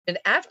Good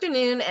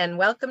afternoon and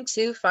welcome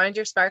to Find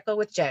Your Sparkle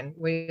with Jen,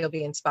 where you'll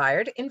be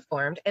inspired,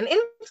 informed, and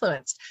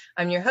influenced.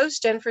 I'm your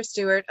host, Jennifer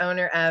Stewart,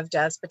 owner of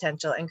Jazz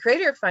Potential and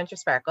creator of Find Your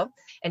Sparkle.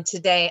 And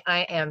today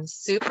I am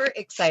super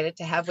excited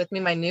to have with me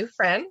my new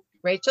friend,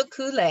 Rachel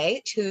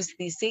Cooley, who's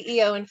the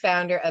CEO and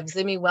founder of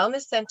Zimi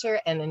Wellness Center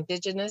and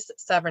Indigenous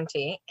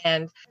Sovereignty.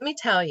 And let me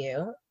tell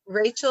you,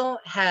 Rachel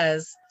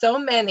has so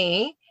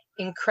many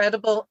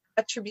incredible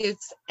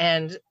attributes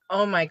and,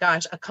 oh my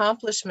gosh,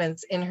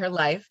 accomplishments in her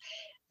life.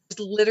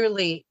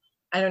 Literally,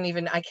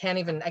 I can't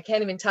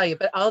even tell you,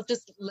 but I'll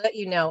just let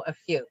you know a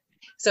few.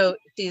 So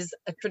she's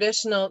a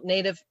traditional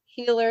native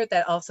healer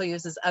that also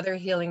uses other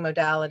healing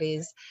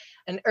modalities,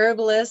 an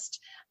herbalist,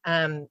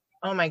 oh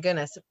my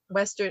goodness,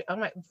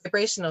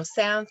 vibrational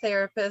sound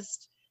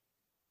therapist,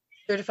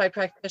 certified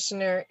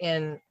practitioner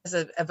as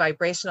a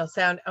vibrational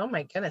sound. Oh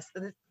my goodness,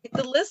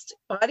 the list,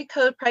 body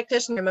code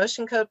practitioner,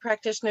 motion code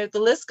practitioner,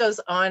 the list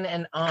goes on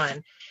and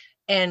on.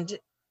 And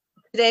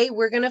today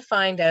we're going to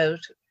find out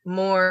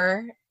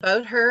more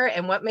about her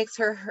and what makes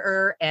her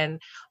her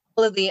and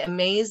all of the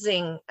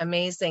amazing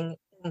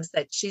things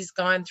that she's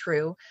gone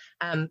through.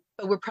 But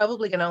we're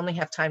probably going to only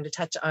have time to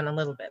touch on a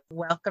little bit.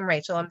 Welcome,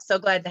 Rachel. I'm so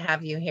glad to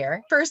have you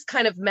here. First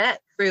kind of met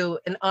through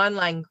an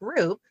online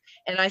group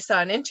and I saw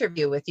an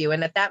interview with you.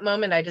 And at that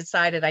moment, I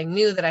decided I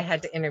knew that I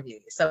had to interview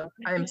you. So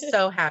I'm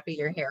so happy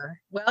you're here.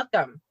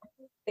 Welcome.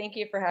 Thank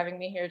you for having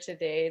me here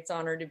today. It's an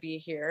honor to be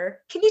here.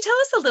 Can you tell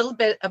us a little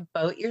bit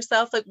about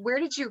yourself? Like, where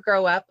did you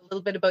grow up? A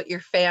little bit about your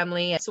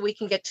family so we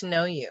can get to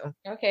know you.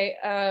 Okay.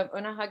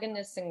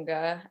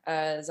 Unahaganisinga,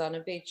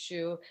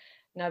 Zanabechu,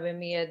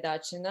 Nabemiya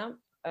Dachina.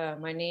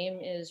 My name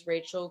is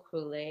Rachel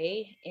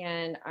Cooley,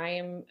 and I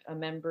am a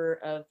member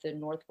of the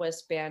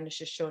Northwest Band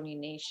Shoshone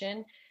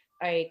Nation.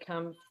 I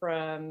come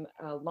from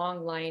a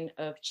long line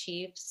of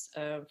chiefs,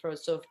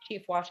 so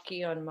Chief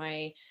Washki on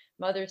my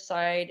mother's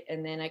side,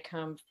 and then I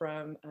come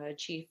from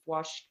Chief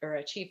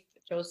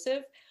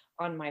Joseph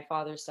on my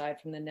father's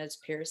side from the Nez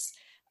Perce.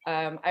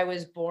 I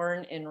was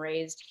born and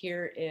raised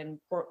here in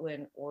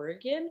Portland,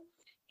 Oregon,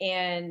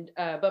 and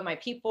but my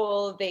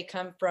people, they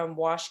come from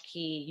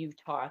Washki,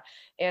 Utah,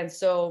 and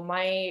so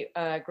my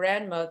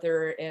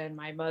grandmother and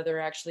my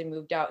mother actually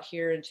moved out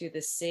here into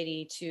the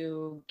city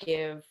to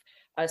give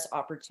us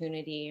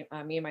opportunity,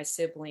 me and my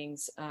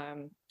siblings,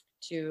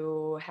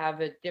 to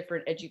have a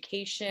different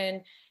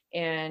education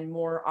and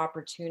more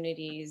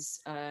opportunities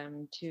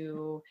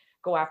to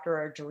go after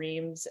our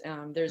dreams.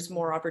 There's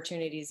more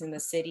opportunities in the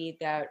city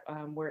that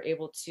we're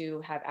able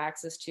to have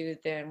access to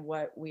than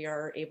what we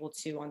are able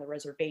to on the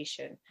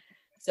reservation.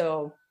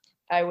 So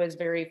I was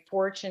very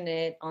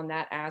fortunate on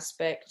that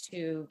aspect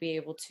to be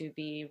able to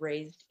be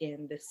raised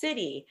in the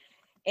city.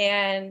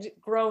 And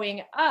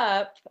growing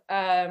up,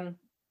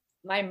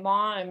 my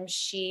mom,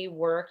 she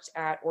worked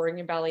at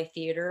Oregon Ballet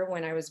Theater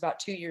when I was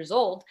about 2 years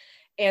old.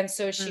 And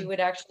so she would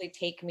actually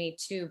take me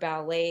to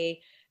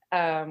ballet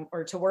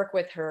or to work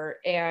with her.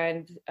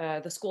 And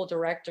the school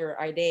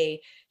director, Ide,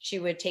 she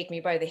would take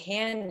me by the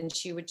hand and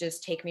she would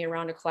just take me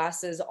around to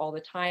classes all the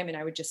time. And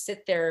I would just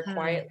sit there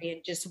quietly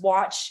and just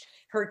watch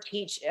her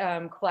teach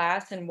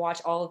class and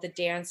watch all of the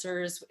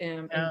dancers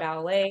in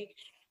ballet.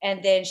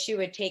 And then she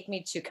would take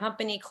me to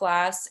company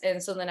class.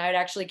 And so then I'd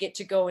actually get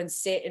to go and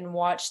sit and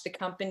watch the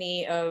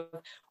company of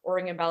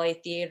Oregon Ballet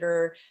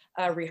Theater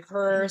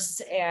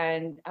rehearse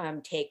and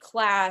take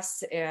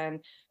class and,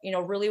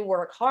 really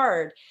work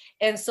hard.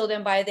 And so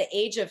then by the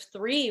age of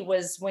 3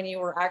 was when you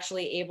were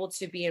actually able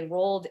to be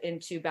enrolled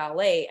into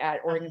ballet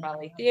at Oregon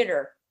Ballet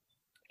Theater.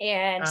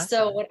 And awesome.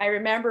 So what I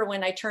remember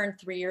when I turned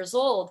 3 years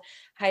old,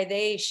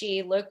 Haide,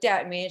 she looked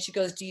at me and she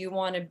goes, do you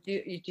want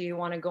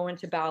to go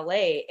into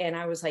ballet? And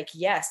I was like,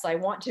 yes, I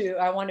want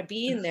to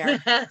be in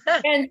there.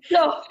 And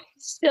so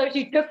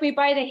she took me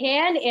by the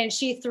hand and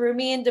she threw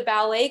me into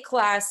ballet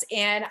class,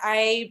 and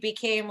I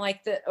became like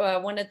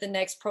one of the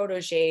next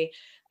protege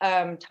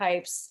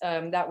types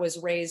that was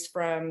raised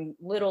from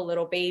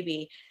little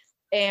baby.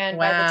 And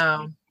wow. By the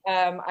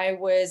time I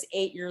was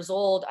 8 years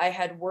old, I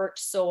had worked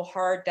so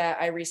hard that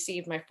I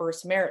received my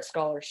first merit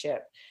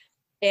scholarship.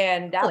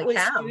 And that was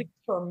huge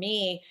for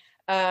me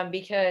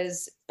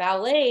because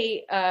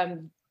ballet,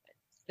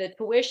 the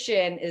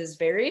tuition is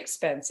very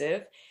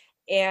expensive.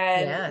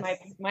 And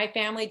yes. my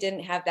family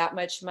didn't have that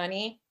much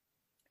money.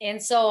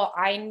 And so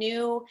I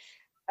knew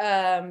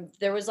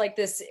there was like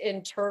this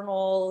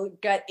internal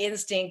gut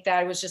instinct that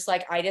I was just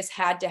like, I just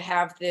had to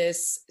have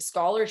this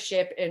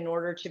scholarship in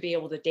order to be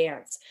able to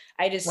dance.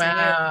 I just knew,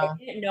 I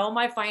didn't know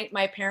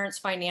my parents'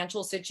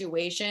 financial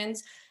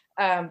situations,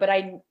 but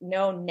I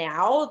know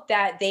now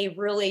that they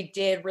really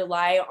did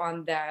rely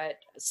on that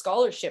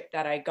scholarship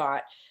that I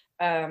got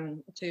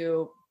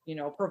to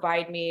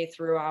provide me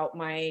throughout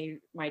my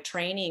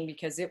training,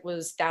 because it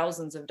was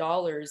thousands of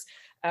dollars.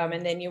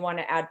 And then you want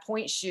to add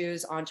point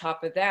shoes on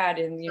top of that.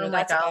 And,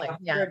 that's about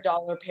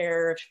 $100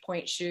 pair of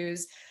point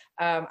shoes.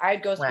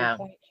 I'd go through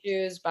point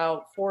shoes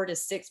about 4 to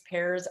 6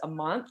 pairs a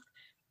month.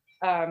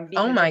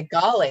 Oh my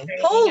golly.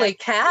 Holy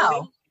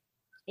cow.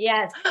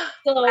 Yes.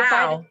 So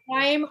by the Wow.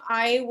 time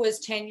I was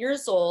 10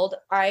 years old,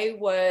 I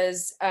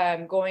was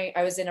I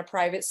was in a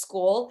private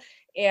school.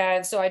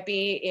 And so I'd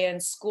be in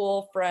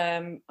school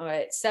from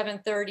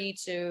 7:30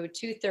 to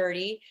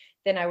 2:30.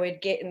 Then I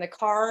would get in the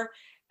car.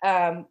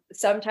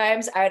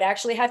 Sometimes I would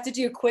actually have to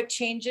do quick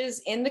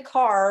changes in the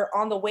car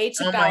on the way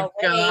to Oh my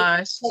ballet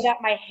gosh. so that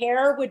my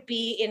hair would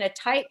be in a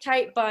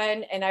tight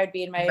bun and I would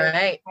be in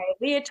Right. my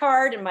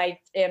leotard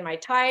and my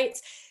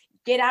tights,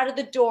 get out of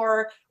the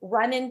door,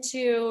 run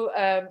into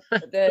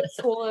the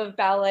School of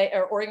Ballet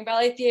or Oregon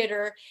Ballet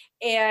Theater,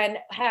 and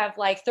have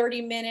like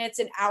 30 minutes,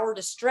 an hour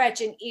to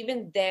stretch. And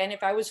even then,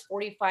 if I was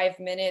 45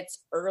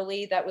 minutes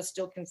early, that was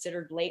still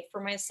considered late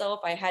for myself.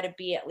 I had to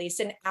be at least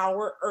an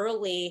hour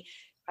early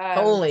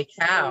Holy to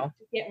cow.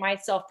 get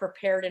myself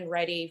prepared and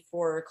ready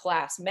for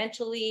class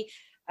mentally.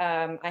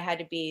 I had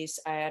to be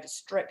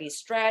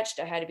stretched.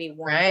 I had to be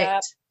warmed Right.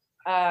 up.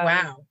 Um,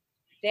 Wow.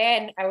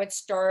 then I would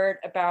start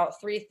about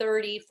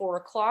 3:30, 4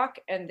 o'clock,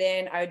 and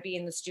then I would be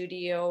in the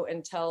studio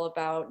until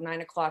about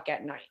 9 o'clock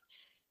at night.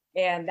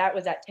 And that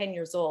was at 10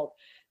 years old.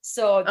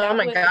 So Oh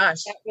my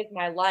gosh. that was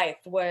my life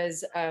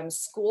was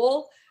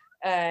school,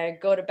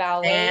 go to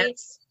ballet,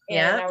 Dance. and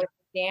Yeah. I would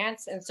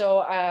dance. And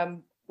so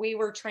we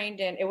were trained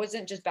in, it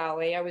wasn't just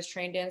ballet I was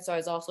trained in. So I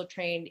was also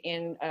trained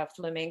in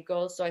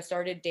flamenco. So I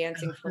started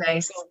dancing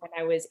Nice. flamenco when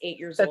I was 8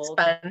 years That's old.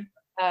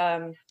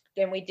 fun.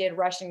 Then we did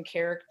Russian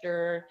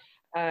character.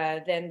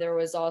 Then there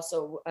was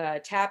also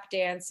tap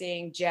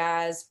dancing,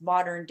 jazz,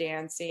 modern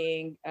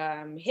dancing,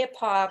 hip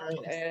hop.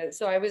 Nice.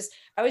 So I was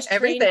trained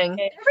Everything.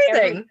 in everything.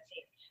 Everything.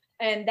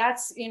 And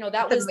that's, that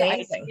That's was the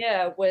amazing.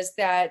 idea, was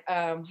that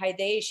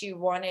Haide, she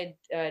wanted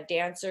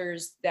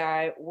dancers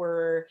that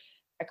were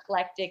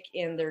eclectic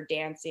in their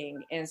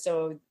dancing. And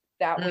so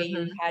that way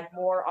you Hmm. had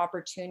more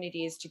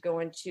opportunities to go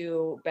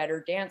into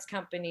better dance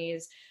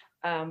companies,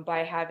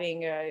 by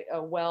having a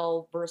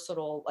well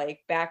versatile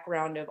like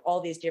background of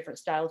all these different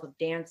styles of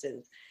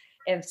dances.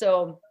 And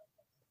so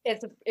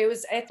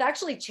it's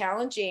actually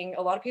challenging.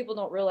 A lot of people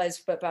don't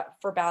realize, but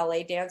for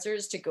ballet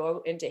dancers to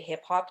go into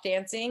hip hop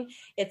dancing,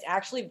 it's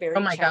actually Oh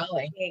very my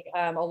golly. challenging.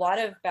 A lot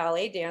of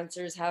ballet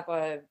dancers have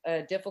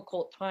a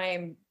difficult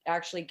time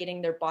actually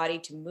getting their body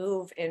to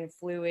move in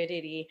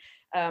fluidity,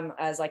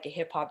 as like a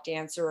hip hop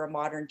dancer or a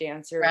modern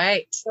dancer.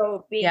 Right.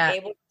 So being Yeah.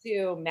 able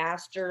to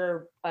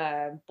master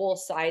both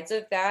sides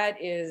of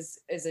that is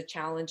a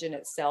challenge in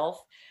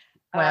itself.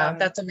 Wow. Um,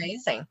 That's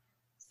amazing.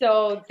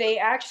 so they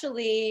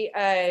actually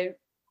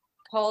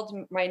called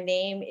my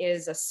name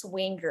is a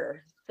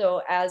swinger.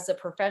 So as a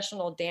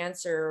professional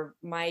dancer,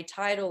 my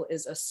title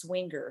is a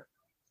swinger.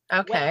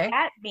 What Okay.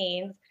 that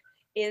means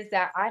is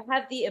that I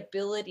have the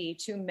ability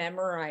to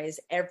memorize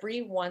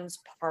everyone's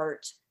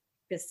part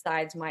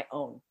besides my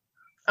own.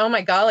 Oh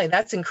my golly.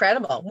 That's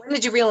incredible. When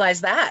did you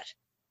realize that?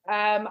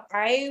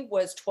 I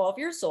was 12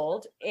 years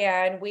old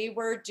and we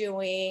were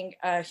doing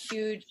a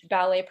huge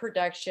ballet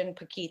production,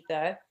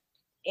 Paquita,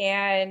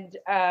 and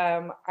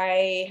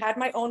I had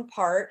my own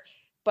part,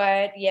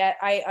 but yet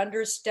I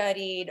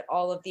understudied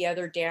all of the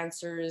other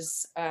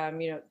dancers,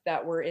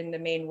 that were in the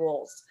main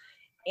roles.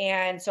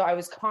 And so I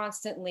was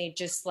constantly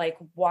just like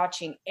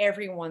watching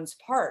everyone's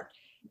part.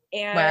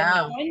 And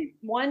Wow.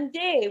 one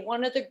day,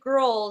 one of the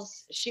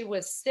girls, she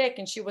was sick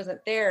and she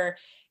wasn't there.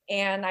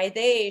 And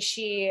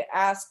she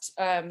asked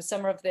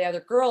some of the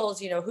other girls,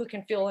 who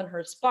can fill in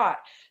her spot.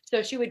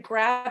 So she would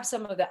grab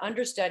some of the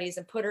understudies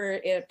and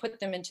put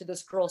them into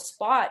this girl's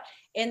spot,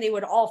 and they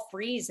would all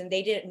freeze and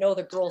they didn't know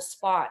the girl's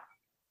spot.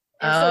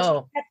 And so she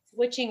Oh. kept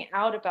switching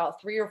out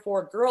about 3 or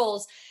 4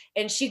 girls,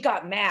 and she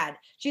got mad.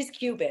 She's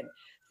Cuban.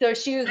 So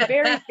she was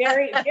very,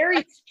 very,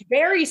 very,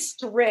 very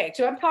strict.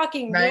 So I'm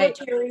talking Right.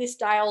 military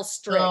style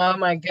strict. Oh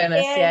my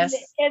goodness. And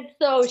Yes. and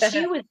so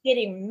she was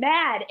getting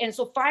mad. And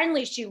so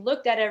finally she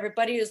looked at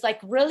everybody, was like,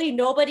 really,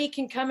 nobody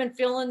can come and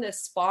fill in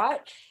this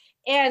spot.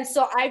 And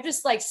so I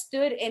just like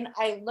stood and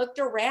I looked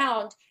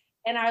around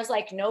and I was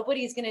like,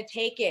 nobody's gonna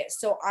take it.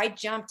 So I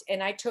jumped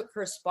and I took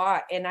her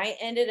spot and I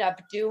ended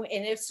up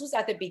and this was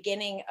at the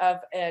beginning of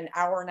an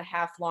hour and a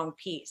half long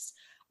piece.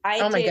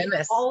 I Oh my did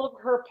goodness. all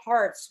of her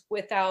parts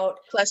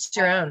Plus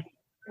your uh, own.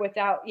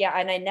 yeah,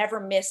 and I never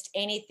missed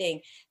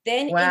anything.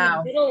 Then in the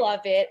Wow. middle of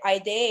it,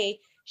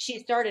 she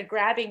started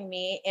grabbing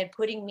me and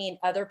putting me in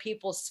other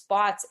people's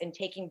spots and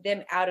taking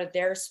them out of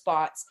their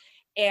spots.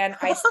 And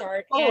I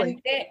start Holy.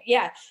 and then,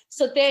 yeah.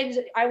 So then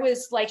I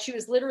was like, she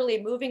was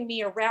literally moving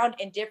me around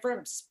in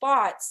different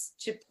spots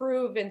to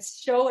prove and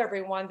show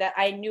everyone that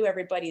I knew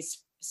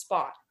everybody's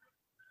spot.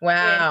 And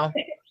Wow.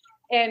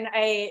 and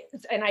I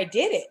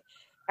did it.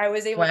 I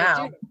was able to do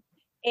Wow. it.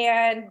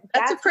 And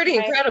That's a that's pretty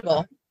when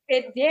incredible.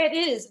 it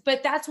is,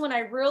 but that's when I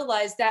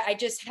realized that I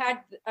just had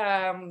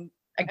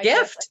A I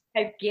guess gift.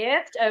 a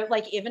gift of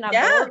like even a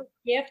Yeah. more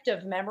gift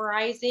of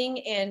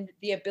memorizing and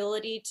the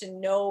ability to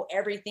know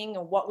everything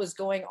and what was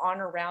going on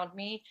around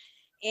me.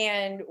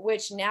 And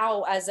which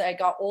now, as I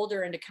got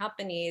older into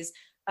companies,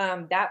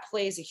 that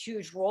plays a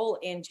huge role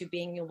into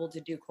being able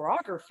to do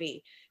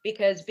choreography,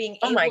 because being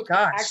Oh my able to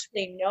gosh.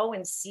 actually know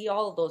and see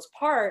all of those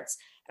parts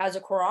as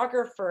a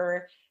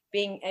choreographer,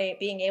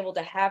 being able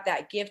to have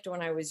that gift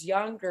when I was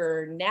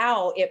younger,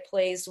 now it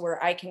plays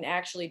where I can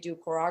actually do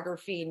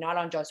choreography, not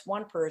on just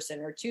one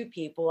person or two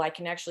people. I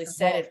can actually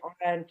set it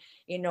on,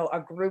 a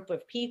group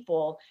of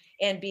people,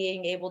 and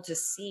being able to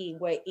see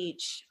what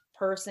each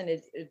person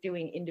is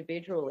doing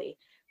individually.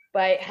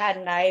 But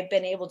hadn't I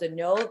been able to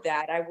know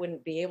that, I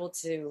wouldn't be able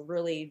to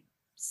really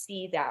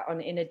see that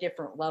in a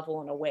different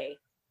level in a way.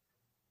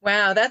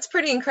 Wow, that's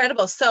pretty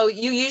incredible. So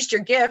you used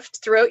your gift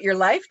throughout your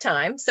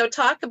lifetime. So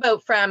talk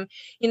about from,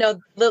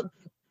 the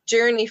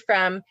journey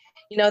from,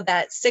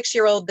 that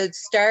 6-year-old that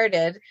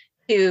started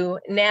to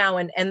now.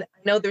 And I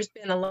know there's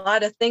been a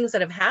lot of things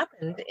that have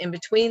happened in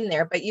between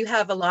there, but you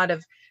have a lot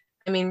of,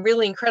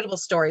 really incredible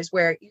stories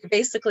where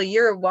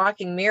you're a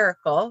walking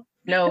miracle,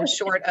 no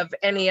short of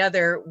any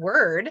other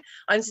word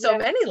on so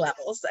many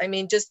levels.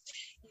 Just,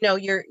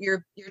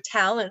 your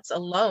talents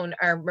alone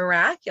are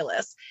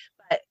miraculous.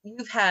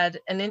 You've had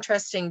an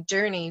interesting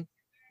journey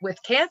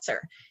with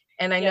cancer.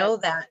 And I know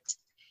that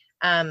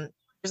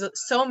there's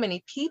so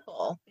many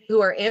people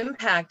who are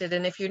impacted.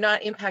 And if you're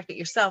not impacted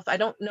yourself, I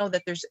don't know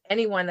that there's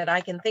anyone that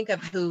I can think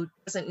of who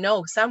doesn't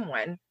know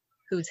someone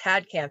who's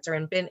had cancer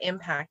and been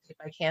impacted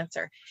by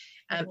cancer.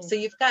 So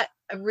you've got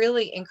a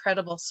really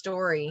incredible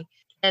story.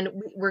 And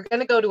we're going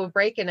to go to a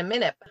break in a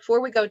minute.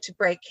 Before we go to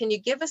break, can you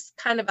give us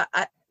kind of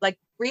a like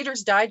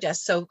Reader's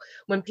Digest? So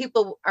when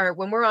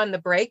we're on the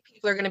break,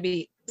 people are going to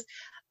be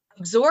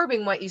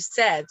absorbing what you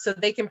said so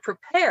they can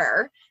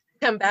prepare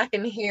to come back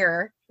and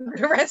hear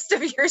the rest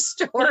of your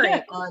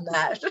story on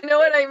that. You know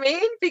what I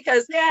mean?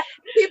 Because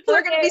people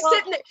are going to be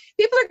sitting there,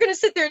 people are going to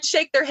sit there and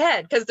shake their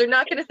head because they're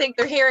not going to think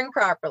they're hearing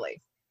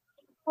properly.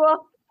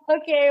 Well,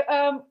 okay.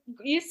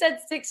 You said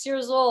 6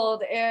 years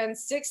old, and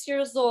 6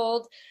 years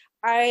old,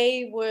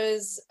 I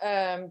was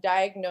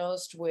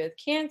diagnosed with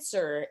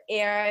cancer,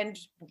 and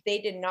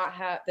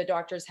the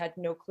doctors had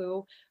no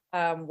clue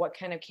what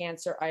kind of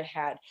cancer I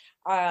had.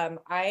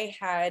 I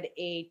had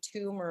a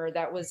tumor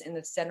that was in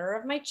the center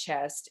of my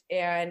chest,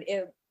 and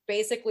it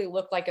basically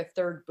looked like a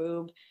third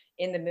boob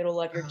in the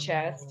middle of your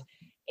chest.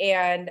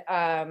 And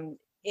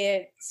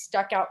it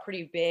stuck out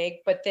pretty big,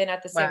 but then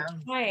at the same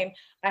time,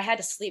 I had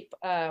to sleep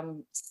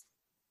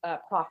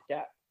propped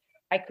up.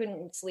 I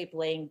couldn't sleep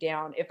laying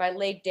down. If I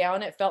laid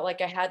down, it felt like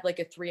I had like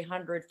a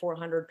 300,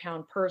 400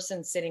 pound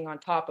person sitting on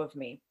top of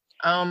me.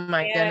 Oh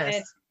my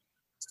goodness.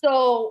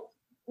 So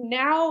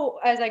now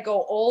as I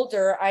go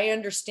older, I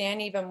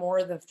understand even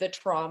more the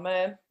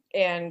trauma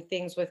and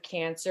things with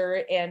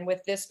cancer. And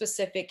with this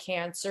specific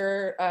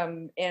cancer,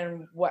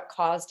 and what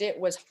caused it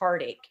was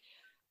heartache.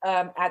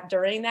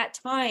 During that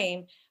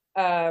time,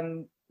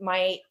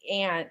 my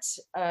aunt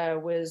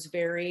was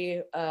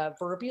very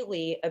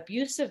verbally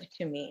abusive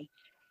to me.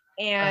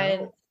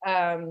 And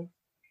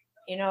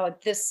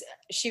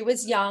she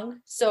was young,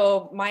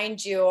 so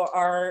mind you,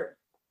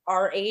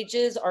 our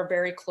ages are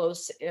very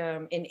close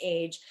in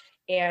age.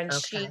 And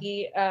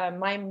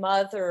my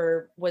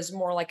mother was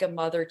more like a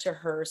mother to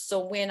her. So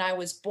when I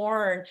was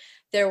born,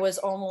 there was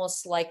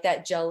almost like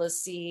that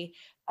jealousy,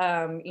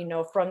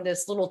 from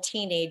this little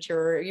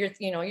teenager.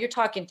 You're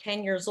talking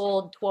 10 years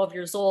old, 12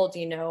 years old,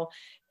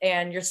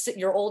 and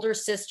your older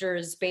sister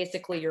is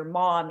basically your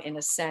mom in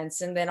a sense.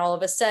 And then all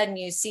of a sudden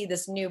you see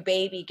this new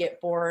baby get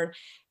born,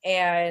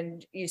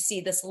 and you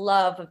see this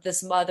love of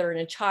this mother and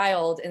a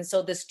child. And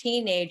so this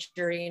teenager,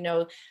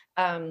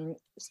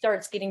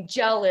 starts getting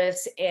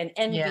jealous and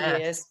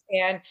envious,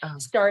 and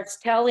starts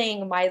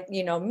telling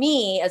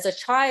me as a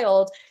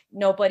child,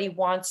 nobody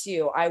wants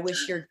you. I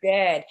wish you're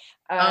dead.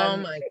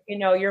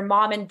 Your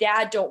mom and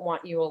dad don't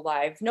want you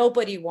alive.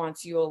 Nobody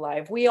wants you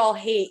alive. We all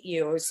hate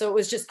you. So it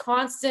was just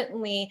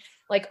constantly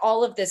like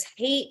all of this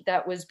hate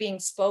that was being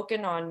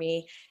spoken on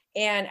me.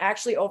 And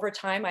actually over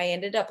time, I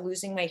ended up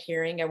losing my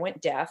hearing. I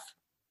went deaf.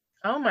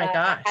 Oh my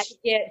gosh. I had to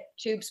get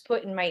tubes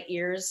put in my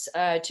ears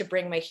to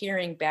bring my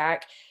hearing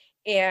back.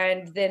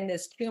 And then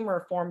this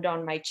tumor formed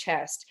on my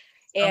chest.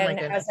 And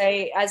as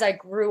I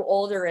grew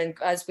older, and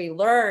as we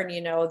learn,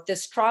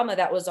 this trauma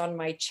that was on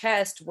my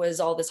chest was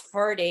all this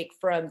heartache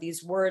from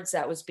these words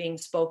that was being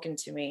spoken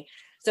to me.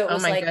 So it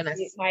was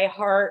my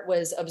heart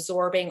was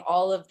absorbing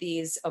all of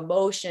these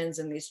emotions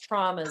and these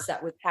traumas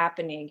that was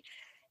happening.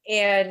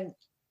 And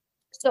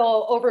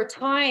so over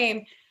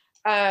time,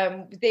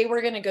 they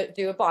were going to go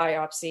do a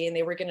biopsy, and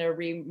they were going to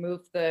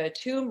remove the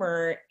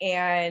tumor.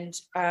 And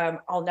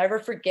I'll never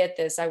forget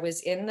this. I was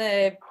in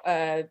the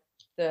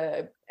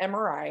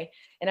MRI,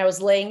 and I was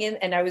laying in,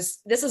 and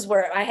this is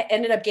where I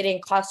ended up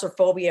getting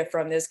claustrophobia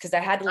from this, because I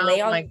had to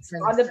lay on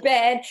the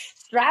bed,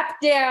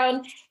 strapped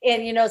down,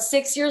 and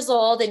 6 years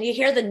old, and you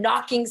hear the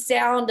knocking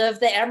sound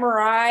of the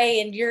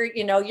MRI, and you're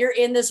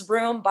in this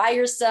room by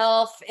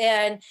yourself.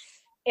 And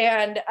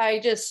I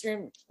just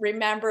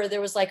remember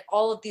there was like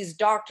all of these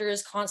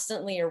doctors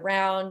constantly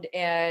around,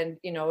 and,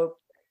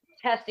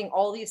 testing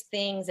all these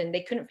things, and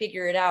they couldn't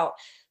figure it out.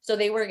 So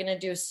they were going to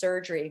do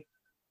surgery.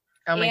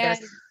 Oh my gosh.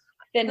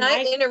 then Can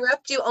I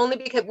interrupt you only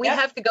because we Yep.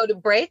 have to go to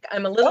break?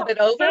 I'm a little bit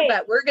over, okay.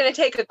 but we're going to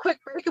take a quick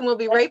break and we'll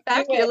be right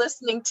back. You're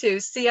listening to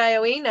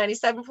CIOE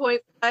 97.5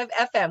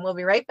 FM. We'll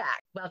be right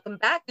back. Welcome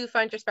back to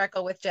Find Your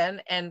Sparkle with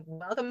Jen, and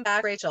welcome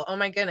back, Rachel. Oh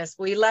my goodness,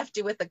 we left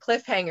you with a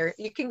cliffhanger.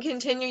 You can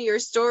continue your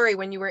story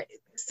when you were a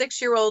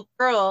 6-year-old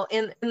girl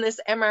in this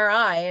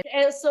MRI.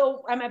 And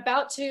so I'm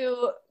about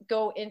to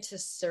go into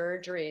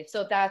surgery.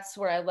 So that's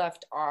where I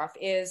left off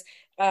is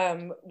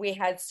we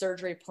had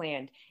surgery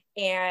planned,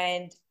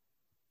 and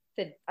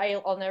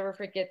I'll never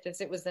forget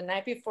this. It was the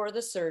night before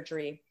the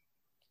surgery.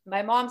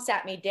 My mom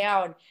sat me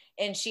down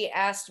and she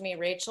asked me,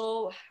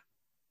 Rachel,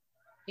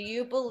 do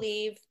you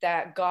believe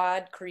that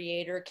God,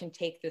 creator, can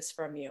take this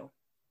from you?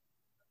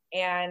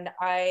 And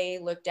I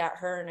looked at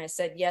her and I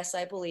said, yes,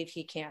 I believe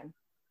he can.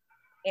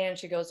 And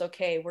she goes,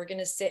 okay, we're going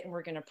to sit and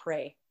we're going to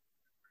pray.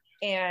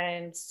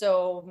 And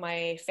so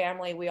my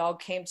family, we all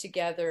came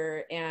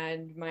together,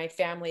 and my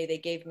family, they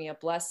gave me a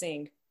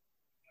blessing.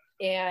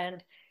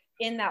 And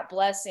in that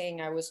blessing,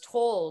 I was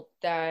told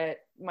that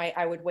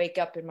I would wake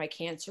up and my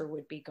cancer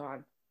would be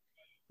gone.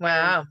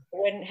 Wow. I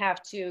wouldn't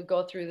have to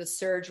go through the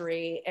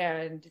surgery,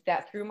 and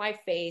that through my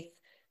faith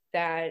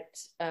that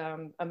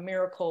a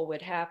miracle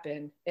would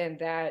happen, and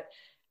that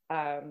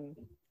I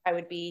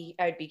would be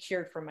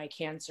cured from my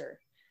cancer.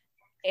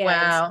 And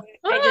wow.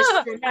 I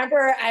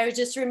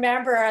just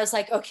remember, I was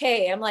like,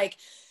 okay, I'm like,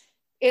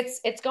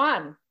 it's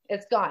gone.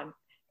 It's gone.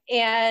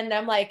 And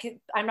I'm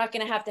like, I'm not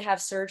going to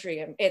have surgery.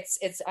 I'm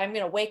going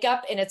to wake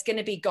up and it's going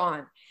to be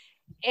gone.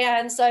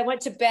 And so I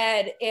went to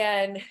bed,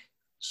 and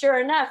sure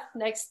enough,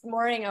 next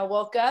morning I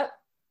woke up,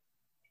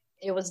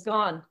 it was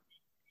gone.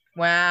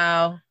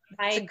 Wow.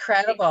 It's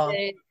incredible.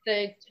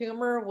 The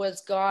tumor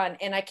was gone.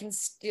 And I can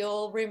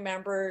still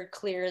remember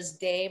clear as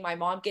day, my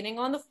mom getting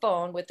on the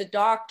phone with the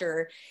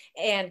doctor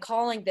and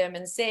calling them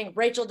and saying,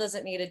 Rachel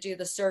doesn't need to do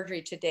the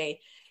surgery today.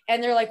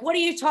 And they're like, what are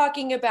you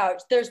talking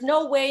about? There's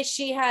no way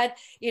she had,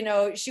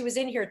 she was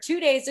in here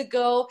 2 days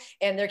ago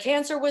and their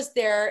cancer was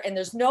there. And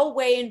there's no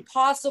way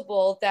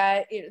possible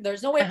that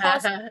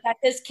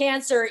this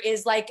cancer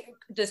is like,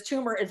 this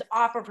tumor is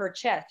off of her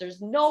chest. There's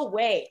no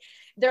way.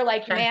 They're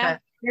like, ma'am,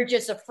 you're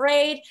just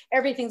afraid.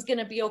 Everything's going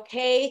to be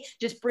okay.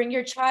 Just bring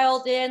your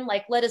child in.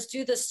 Like, let us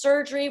do the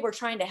surgery. We're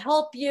trying to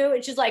help you.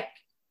 And she's like,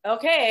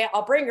 okay,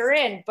 I'll bring her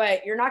in,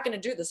 but you're not going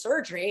to do the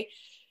surgery.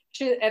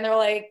 And they're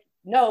like,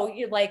 no,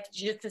 you're like,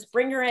 just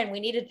bring her in. We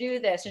need to do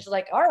this. And she's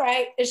like, all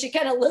right. And she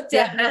kind of looked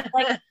at me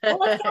like, well,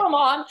 let's go,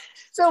 Mom.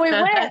 So we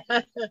went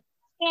and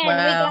we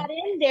got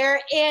in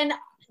there, and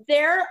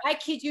there, I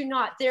kid you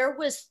not, there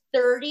was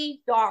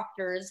 30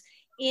 doctors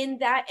in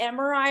that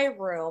MRI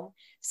room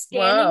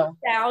standing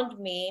around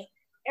me.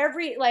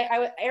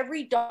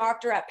 Every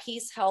doctor at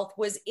Peace Health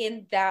was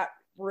in that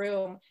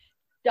room,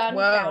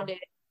 dumbfounded,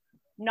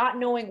 not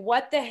knowing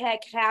what the heck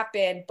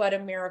happened, but a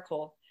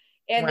miracle.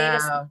 And they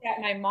just looked at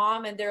my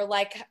mom and they're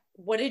like,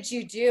 what did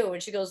you do?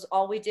 And she goes,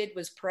 all we did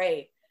was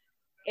pray.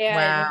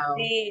 And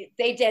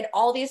they did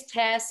all these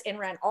tests and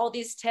ran all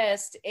these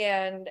tests,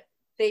 and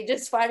they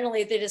just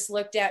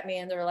looked at me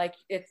and they're like,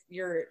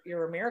 you're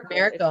a miracle. It's a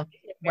miracle.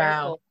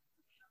 Wow.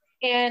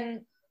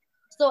 And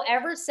so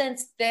ever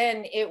since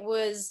then, it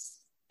was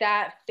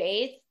that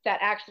faith that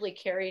actually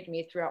carried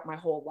me throughout my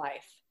whole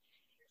life.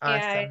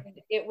 Awesome. And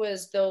it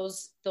was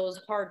those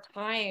hard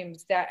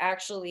times that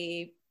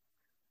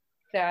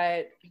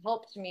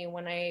helped me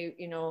when I,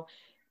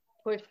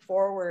 pushed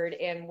forward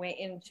and went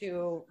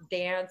into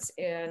dance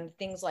and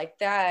things like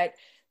that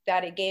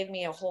it gave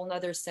me a whole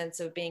nother sense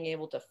of being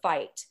able to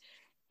fight.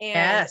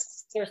 And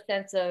their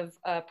sense of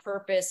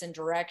purpose and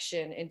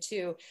direction, and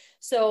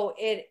so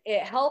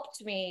it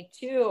helped me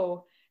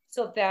too,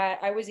 so that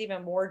I was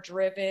even more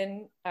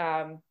driven,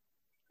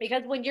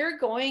 because when you're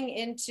going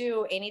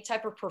into any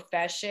type of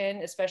profession,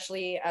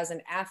 especially as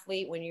an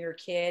athlete, when you're a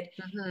kid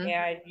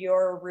and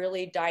you're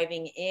really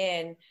diving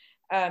in,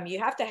 you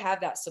have to have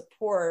that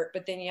support,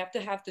 but then you have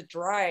to have the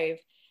drive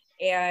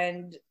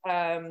and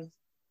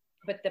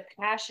but the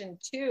passion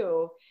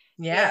too.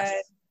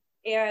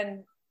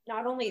 And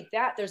not only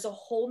that, there's a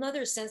whole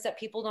nother sense that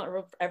people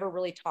don't ever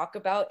really talk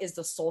about, is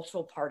the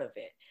social part of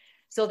it.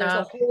 So there's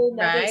a whole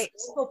nother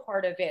social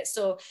part of it.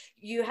 So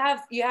you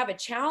have a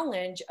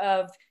challenge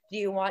of, do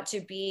you want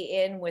to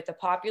be in with the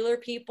popular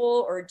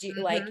people, or do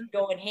you like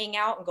go and hang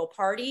out and go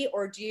party?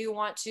 Or do you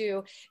want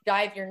to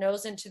dive your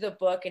nose into the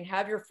book and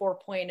have your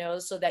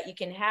 4.0 so that you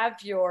can have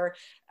your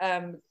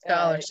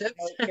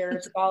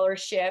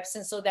scholarships,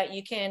 and so that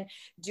you can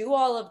do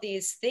all of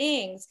these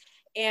things?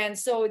 And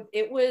so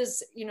it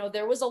was,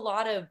 there was a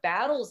lot of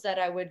battles that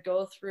I would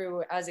go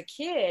through as a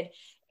kid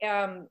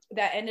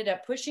that ended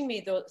up pushing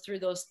me through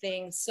those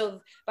things. So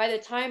by the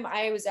time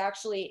I was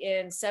actually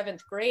in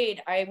 7th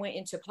grade, I went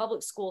into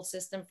public school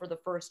system for the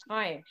first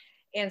time.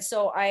 And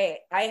so I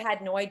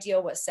had no idea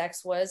what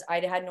sex was.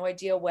 I had no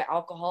idea what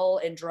alcohol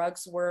and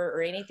drugs were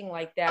or anything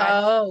like that.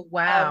 Oh,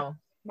 wow.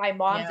 my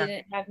mom Yeah.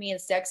 didn't have me in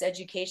sex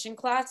education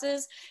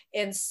classes.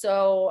 And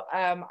so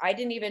I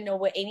didn't even know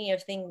what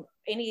I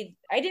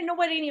didn't know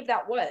what any of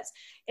that was.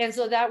 And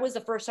so that was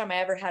the first time I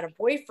ever had a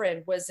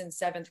boyfriend, was in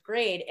 7th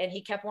grade. And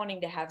he kept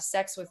wanting to have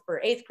sex with, for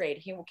 8th grade.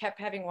 He kept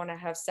having want to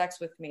have sex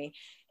with me.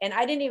 And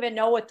I didn't even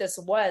know what this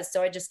was.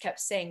 So I just kept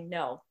saying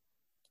no.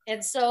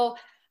 And so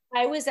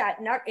I was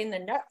in the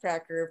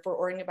Nutcracker for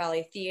Oregon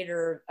Valley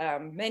Theater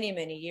many,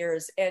 many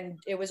years. And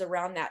it was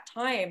around that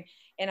time.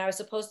 And I was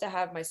supposed to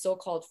have my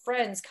so-called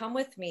friends come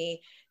with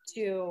me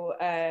to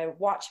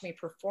watch me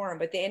perform,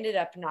 but they ended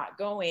up not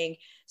going.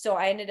 So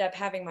I ended up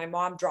having my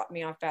mom drop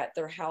me off at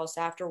their house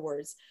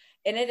afterwards.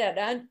 And it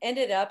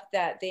ended up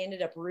that they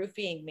ended up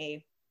roofing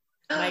me,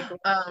 Oh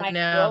my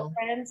no.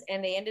 girlfriends,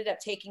 and they ended up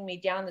taking me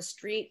down the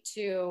street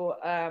to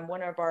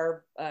one of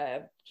our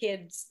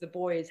kids, the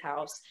boys'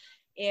 house.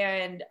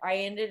 And I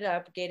ended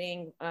up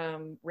getting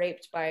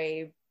raped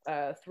by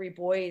 3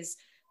 boys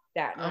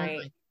that Oh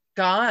night. my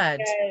God.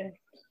 And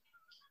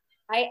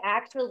I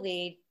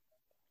actually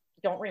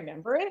don't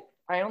remember it.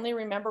 I only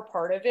remember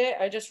part of it.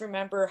 I just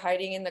remember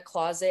hiding in the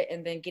closet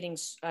and then getting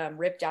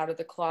ripped out of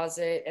the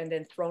closet and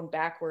then thrown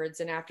backwards.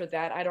 And after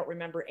that, I don't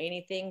remember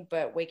anything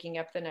but waking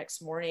up the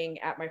next morning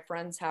at my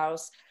friend's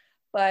house.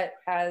 But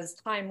as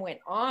time went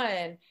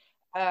on,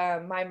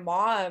 my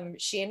mom,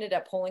 she ended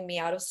up pulling me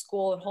out of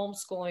school and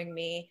homeschooling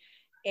me.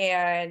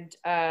 And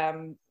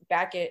and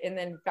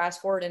then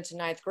fast forward into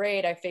 9th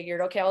grade, I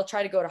figured, okay, I'll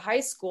try to go to high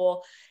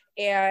school.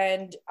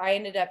 And I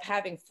ended up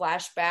having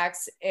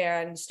flashbacks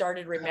and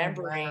started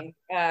remembering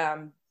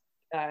the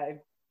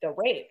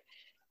rape.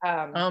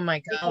 Oh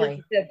my Because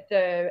golly.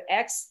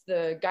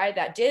 the guy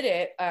that did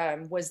it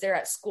was there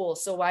at school.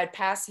 So I'd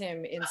pass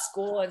him in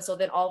school. And so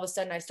then all of a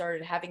sudden I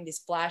started having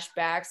these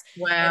flashbacks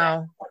and I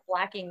Wow. started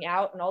blacking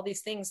out and all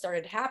these things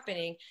started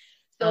happening.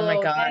 Oh my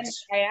So then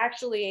gosh. I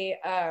actually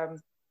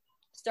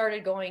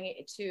started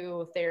going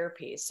to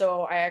therapy.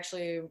 So I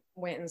actually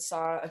went and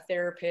saw a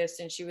therapist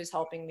and she was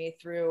helping me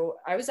through,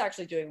 I was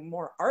actually doing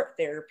more art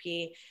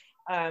therapy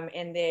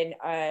and then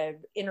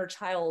inner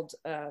child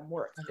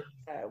work.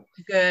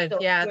 Good. So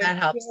Yeah, that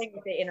helps. dealing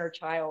with the inner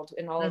child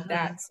and all of Mhm.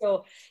 that.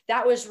 So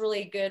that was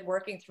really good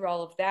working through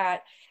all of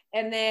that.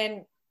 And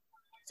then,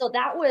 so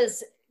that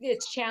was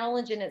its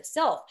challenge in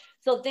itself.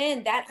 So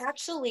then that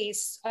actually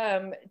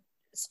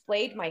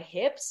splayed my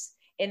hips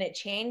and it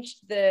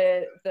changed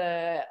the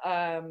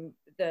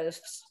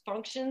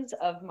functions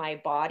of my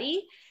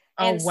body.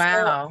 Oh And so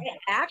wow. I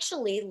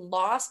actually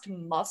lost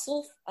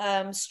muscle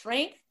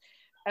strength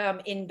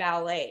in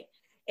ballet.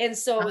 And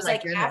so it Oh was my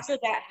like after goodness.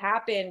 that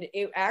happened,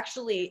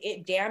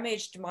 it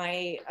damaged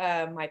my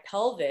my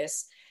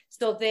pelvis.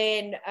 So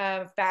then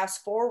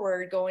fast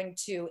forward going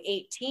to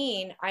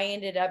 18, I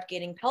ended up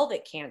getting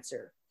pelvic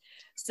cancer.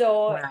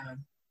 So Wow.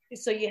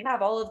 you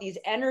have all of these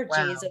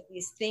energies Wow. of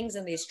these things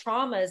and these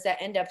traumas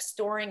that end up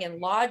storing and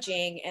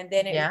lodging, and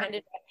then it Yeah.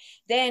 ended up,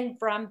 then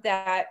from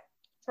that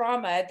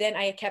trauma, then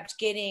I kept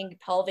getting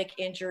pelvic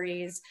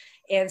injuries.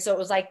 And so it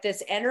was like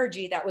this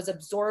energy that was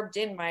absorbed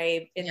in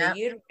the Yeah.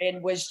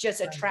 uterine was just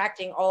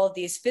attracting all of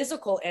these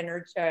physical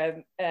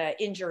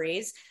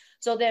injuries.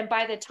 So then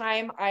by the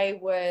time I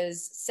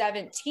was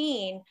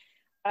 17,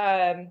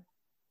 um,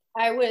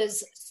 I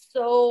was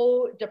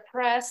so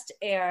depressed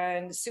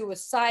and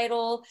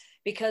suicidal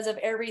because of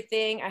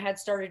everything. I had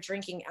started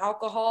drinking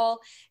alcohol.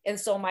 And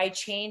so my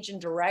change in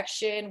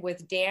direction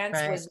with dance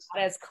Right. was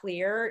not as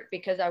clear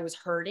because I was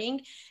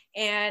hurting.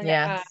 And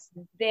Yes.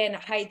 then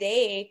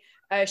Heide,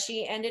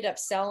 she ended up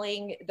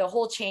selling the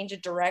whole change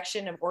of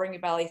direction of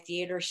Oregon Valley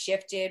Theater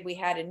shifted. We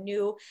had a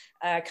new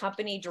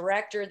company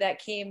director that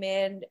came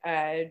in,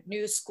 a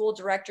new school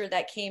director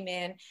that came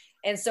in.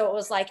 And so it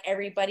was like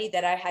everybody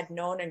that I had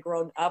known and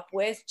grown up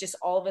with just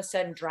all of a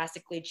sudden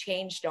drastically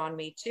changed on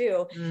me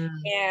too.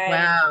 And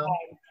Wow.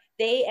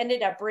 they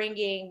ended up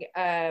bringing,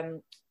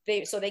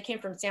 they came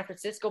from San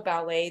Francisco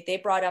Ballet. They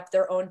brought up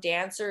their own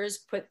dancers,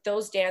 put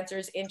those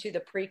dancers into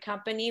the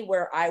pre-company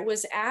where I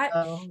was at.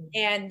 Oh.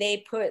 And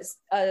they put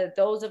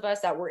those of us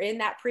that were in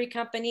that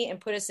pre-company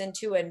and put us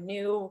into a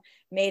new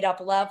made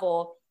up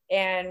level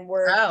and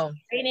were Oh.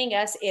 training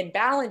us in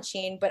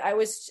Balanchine, but I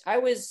was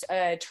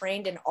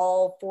trained in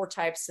all 4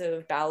 types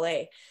of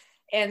ballet.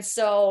 And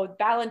so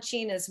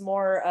Balanchine is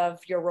more of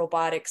your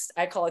robotics.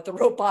 I call it the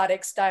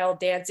robotic style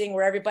dancing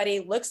where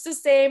everybody looks the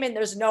same and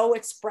there's no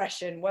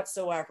expression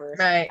whatsoever.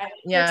 Right. I have to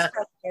Yeah.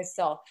 express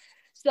myself.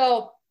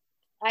 So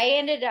I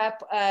ended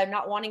up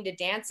not wanting to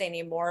dance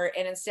anymore.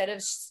 And instead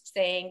of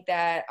saying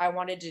that I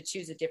wanted to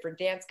choose a different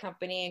dance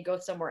company and go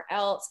somewhere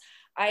else,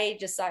 I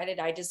decided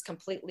I just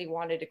completely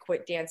wanted to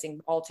quit dancing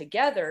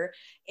altogether.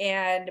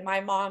 And my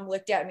mom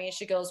looked at me and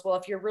she goes, well,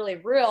 if you're really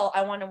real,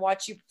 I want to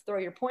watch you throw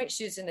your point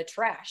shoes in the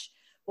trash.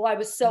 Well, I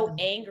was so Mhm.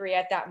 angry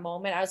at that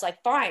moment. I was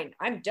like, fine,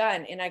 I'm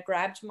done. And I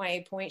grabbed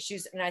my point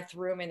shoes and I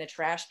threw them in the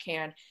trash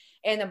can.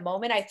 And the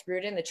moment I threw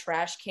it in the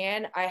trash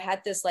can, I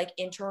had this like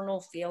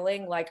internal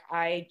feeling like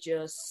I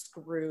just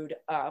screwed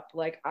up.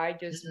 Like I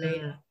just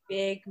made a Mm.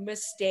 big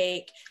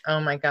mistake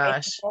Oh my by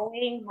gosh.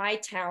 throwing my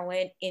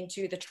talent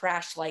into the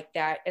trash like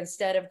that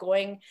instead of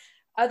going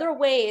other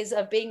ways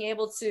of being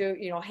able to,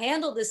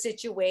 handle the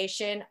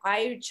situation,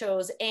 I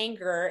chose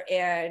anger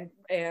and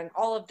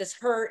all of this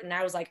hurt. And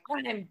I was like,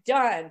 I'm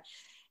done.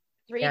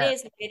 3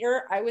 days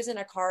later, I was in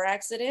a car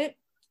accident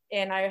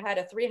and I had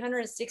a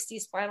 360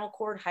 spinal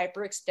cord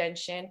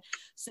hyperextension.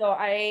 So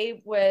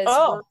I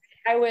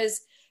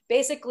was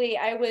basically,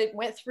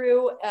 went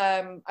through,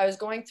 I was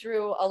going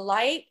through a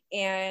light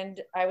and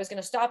I was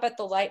going to stop at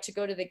the light to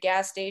go to the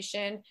gas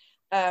station.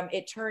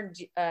 It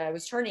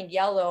was turning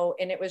yellow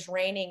and it was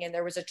raining and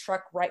there was a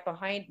truck right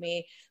behind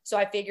me. So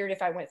I figured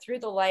if I went through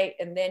the light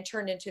and then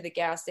turned into the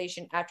gas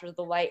station after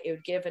the light, it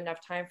would give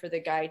enough time for the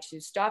guy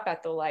to stop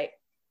at the light.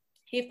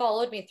 He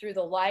followed me through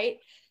the light,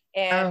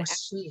 and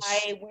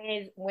I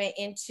went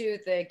into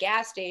the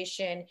gas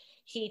station.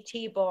 He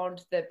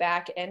T-boned the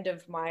back end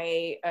of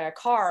my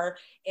car,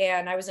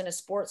 and I was in a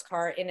sports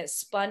car, and it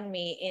spun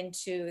me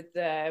into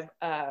the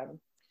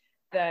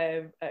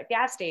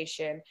gas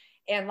station.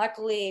 And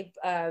luckily,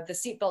 the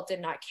seatbelt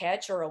did not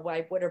catch, or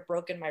I would have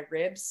broken my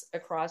ribs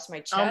across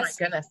my chest. Oh my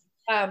goodness!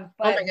 But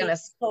oh my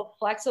goodness! So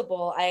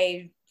flexible,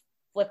 I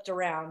flipped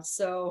around.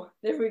 So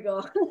there we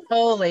go.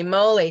 Holy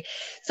moly.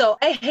 So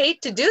I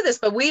hate to do this,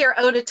 but we are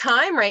out of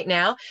time right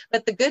now.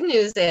 But the good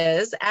news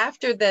is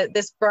after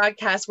this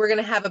broadcast, we're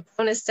going to have a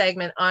bonus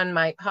segment on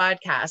my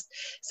podcast.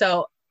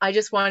 So I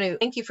just want to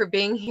thank you for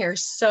being here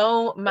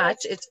so much.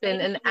 It's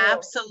been an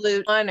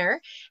absolute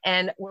honor,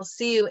 and we'll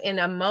see you in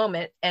a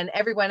moment. And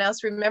everyone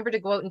else, remember to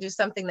go out and do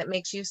something that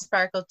makes you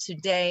sparkle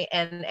today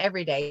and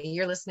every day.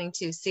 You're listening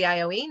to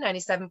CIOE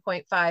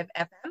 97.5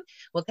 FM.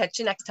 We'll catch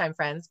you next time,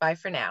 friends. Bye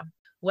for now.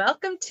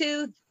 Welcome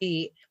to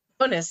the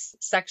bonus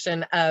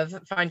section of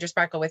Find Your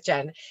Sparkle with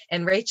Jen.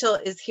 And Rachel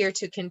is here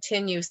to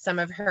continue some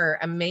of her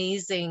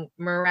amazing,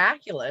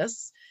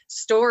 miraculous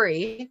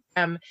story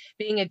from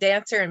being a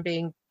dancer and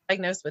being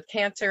diagnosed with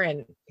cancer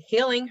and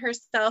healing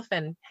herself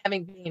and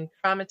having been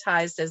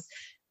traumatized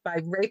by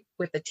rape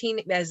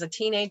as a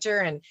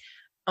teenager. And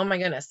oh my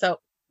goodness. So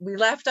we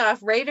left off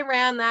right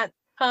around that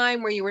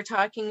time where you were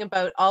talking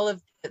about all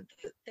of the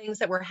things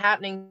that were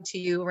happening to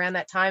you around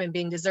that time and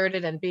being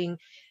deserted and being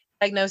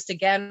diagnosed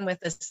again with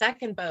a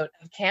second bout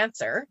of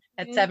cancer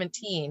at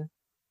 17.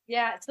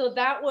 Yeah, so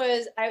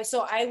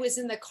I was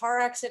in the car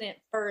accident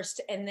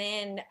first, and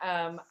then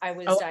I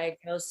was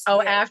diagnosed.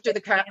 After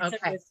the car.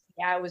 Okay.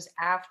 It was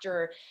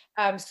after.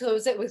 So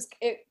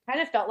it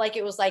kind of felt like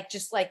it was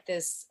just like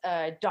this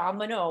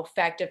domino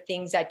effect of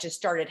things that just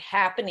started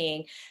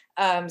happening.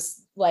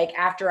 Like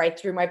after I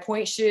threw my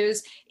point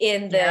shoes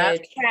in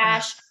the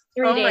trash.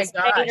 3 days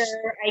later,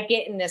 I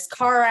get in this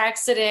car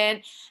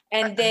accident,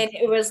 and then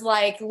it was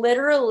like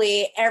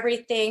literally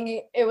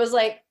everything. It was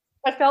like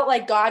I felt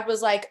like God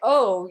was like,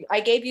 "Oh, I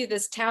gave you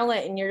this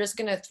talent, and you're just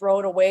gonna throw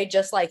it away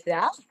just like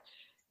that."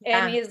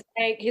 And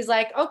he's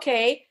like,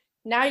 "Okay,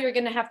 now you're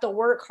gonna have to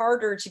work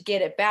harder to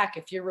get it back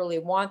if you really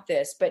want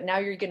this. But now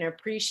you're gonna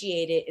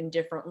appreciate it in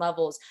different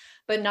levels."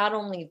 But not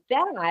only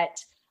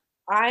that,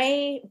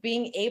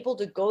 being able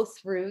to go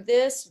through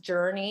this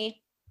journey.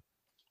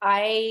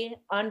 I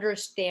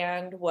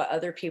understand what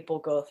other people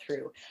go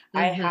through.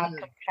 I have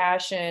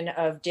compassion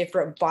of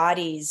different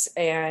bodies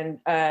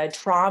and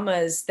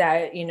traumas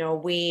that,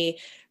 we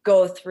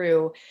go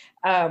through.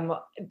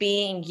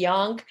 Being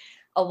young,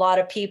 a lot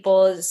of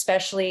people,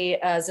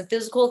 especially as a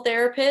physical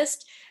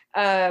therapist,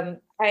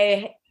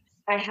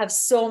 I have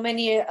so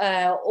many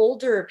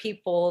older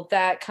people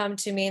that come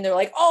to me and they're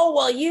like, "Oh,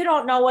 well, you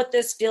don't know what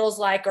this feels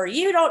like, or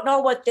you don't know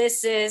what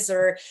this is,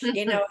 or,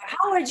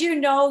 how would you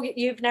know?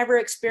 You've never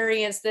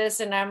experienced this."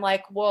 And I'm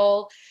like,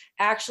 well,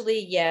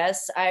 actually,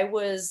 yes, I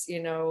was,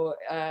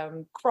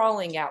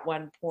 crawling at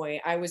one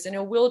point. I was in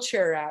a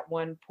wheelchair at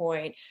one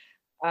point.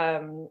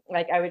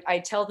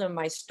 I tell them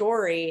my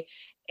story,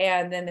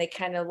 and then they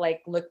kind of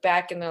look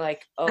back and they're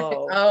like,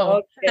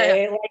 oh,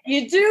 okay.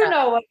 You do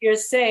know what you're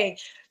saying.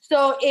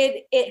 So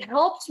it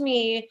helped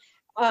me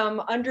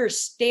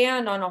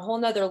understand on a whole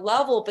nother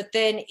level, but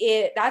then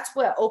that's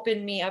what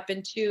opened me up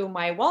into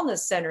my wellness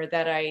center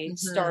that I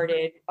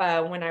started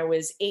when I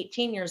was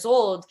 18 years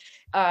old.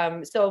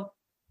 So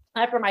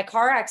after my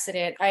car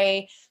accident,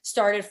 I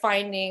started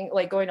finding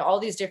going to all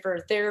these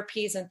different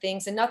therapies and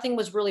things, and nothing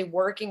was really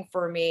working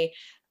for me.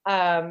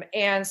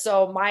 And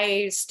so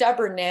my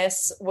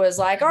stubbornness was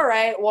like, all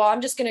right, well, I'm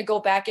just going to go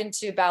back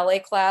into ballet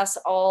class.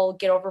 I'll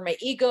get over my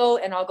ego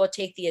and I'll go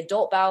take the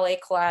adult ballet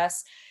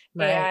class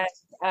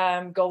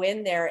and go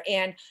in there.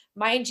 And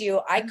mind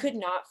you, I could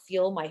not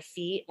feel my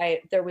feet.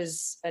 There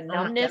was a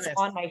numbness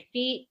on my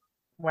feet.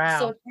 Wow.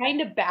 So trying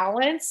to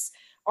balance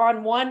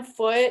on one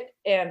foot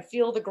and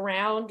feel the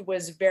ground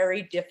was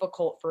very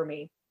difficult for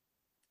me.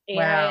 And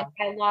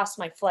I lost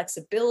my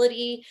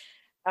flexibility.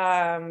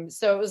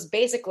 So it was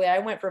basically, I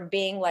went from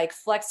being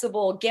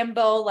flexible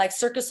gimbo, like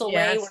Circus Soleil,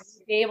 where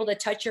you'd be able to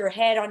touch your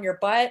head on your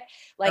butt.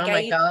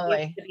 I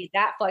used to be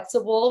that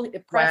flexible,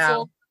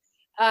 pretzel,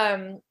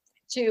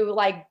 to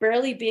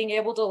barely being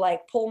able to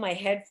pull my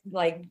head,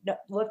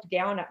 look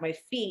down at my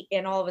feet,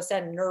 and all of a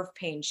sudden nerve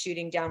pain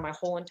shooting down my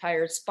whole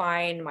entire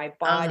spine, my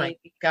body, oh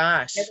my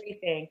gosh,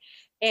 everything.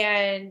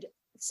 And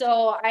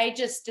So I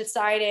just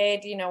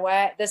decided, you know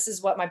what, this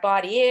is what my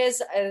body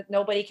is.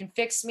 Nobody can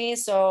fix me.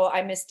 So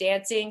I miss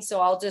dancing.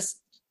 So I'll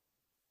just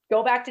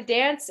go back to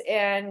dance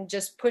and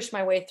just push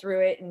my way through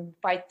it and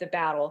fight the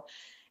battle.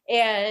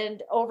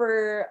 And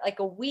over like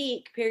a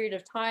week period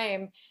of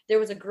time, there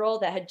was a girl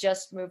that had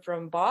just moved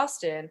from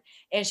Boston,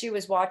 and she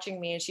was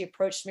watching me, and she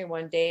approached me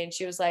one day and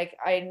she was like,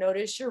 I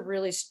noticed you're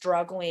really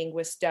struggling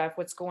with stuff.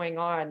 What's going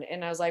on?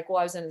 And I was like, well,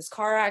 I was in this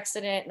car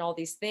accident and all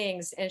these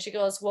things. And she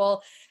goes,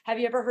 well, have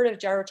you ever heard of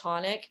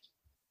gyrotonic?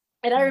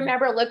 And I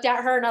remember I looked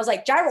at her and I was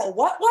like, gyro,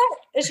 what?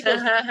 And she goes,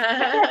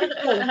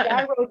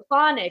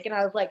 gyrotonic. And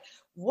I was like,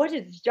 what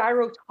is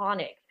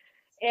gyrotonic?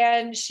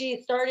 And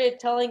she started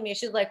telling me,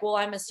 she's like, well,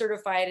 I'm a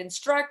certified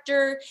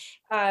instructor.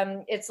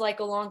 It's like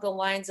along the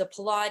lines of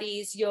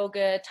Pilates,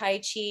 yoga,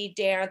 Tai Chi,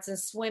 dance, and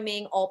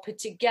swimming all put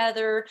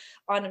together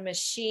on a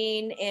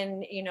machine.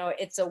 And, you know,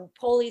 it's a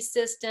pulley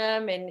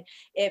system, and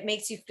it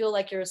makes you feel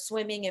like you're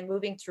swimming and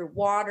moving through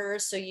water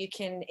so you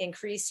can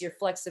increase your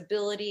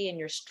flexibility and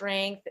your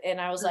strength. And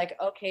I was like,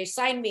 okay,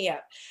 sign me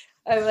up.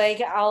 I'm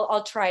like,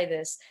 I'll try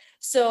this.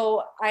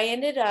 So I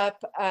ended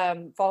up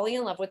falling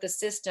in love with the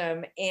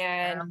system,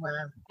 and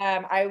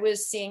I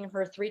was seeing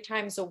her 3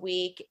 times a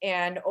week.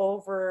 And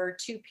over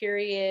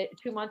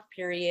 2-month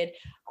period,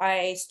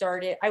 I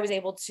was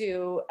able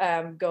to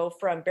go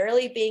from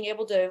barely being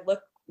able to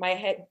look my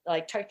head,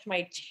 like touch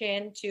my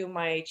chin to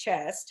my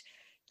chest,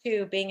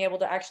 to being able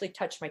to actually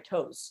touch my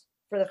toes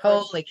for the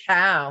first. Holy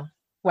cow.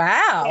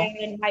 Wow.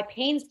 And my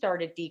pain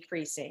started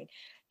decreasing.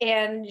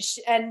 And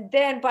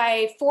then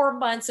by 4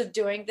 months of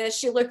doing this,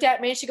 she looked at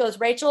me and she goes,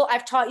 Rachel,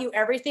 I've taught you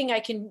everything I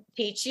can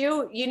teach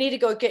you. You need to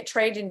go get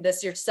trained in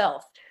this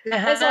yourself.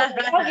 And so I was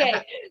like,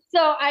 okay.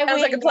 So I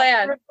went like a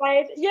plan.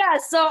 Certified. Yeah.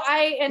 So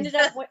I ended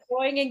up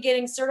going and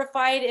getting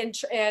certified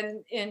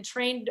and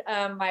trained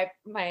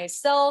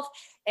myself,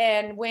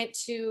 and went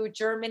to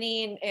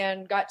Germany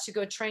and got to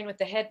go train with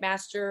the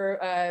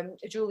headmaster,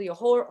 Julia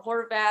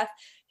Horvath.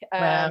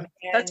 Wow.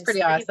 That's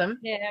pretty awesome.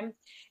 Him.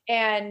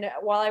 And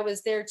while I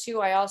was there too,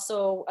 I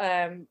also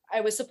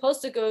I was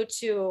supposed to go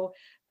to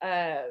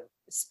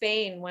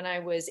Spain when I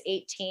was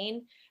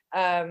 18,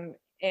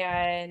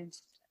 and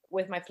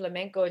with my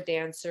flamenco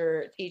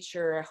dancer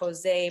teacher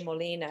Jose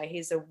Molina.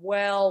 He's a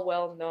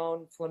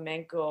well-known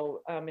flamenco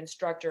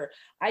instructor.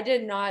 I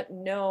did not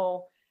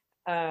know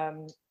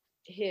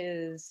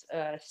his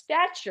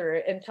stature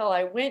until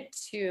I went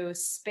to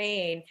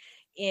Spain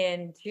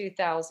in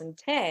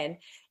 2010.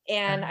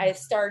 And I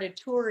started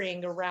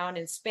touring around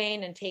in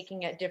Spain and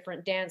taking at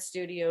different dance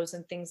studios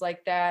and things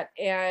like that.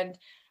 And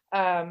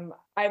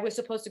I was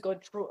supposed to go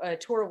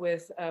tour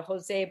with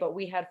Jose, but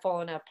we had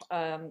fallen up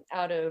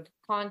out of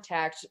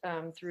contact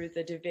through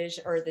the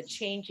division or the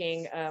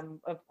changing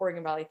of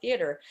Oregon Valley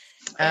Theater.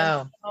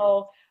 And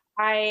so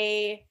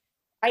I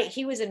knew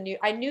he was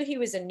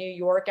in New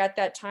York at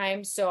that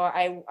time. So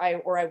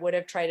I would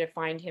have tried to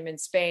find him in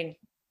Spain.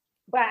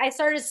 But I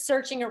started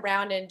searching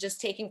around and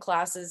just taking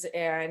classes.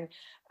 And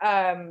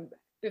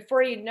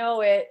before you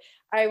know it,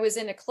 I was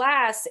in a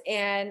class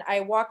and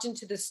I walked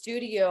into the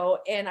studio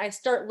and I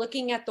start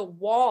looking at the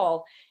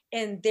wall,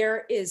 and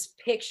there is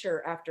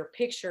picture after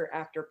picture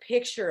after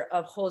picture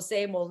of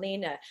Jose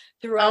Molina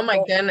throughout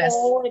the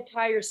whole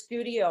entire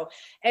studio.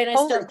 And I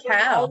start going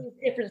to all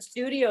these different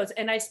studios,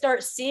 and I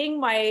start seeing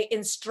my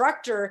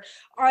instructor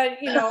on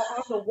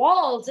the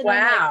walls. And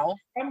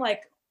I'm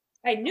like,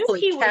 I knew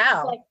he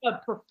was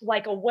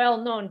like a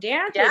well-known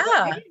dancer,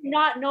 but I did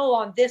not know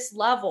on this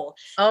level.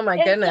 Oh my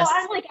goodness.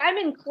 So I'm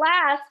in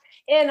class,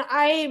 and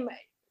I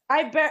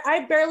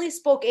barely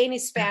spoke any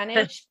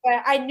Spanish,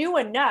 but I knew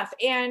enough.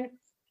 And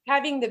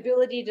having the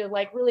ability to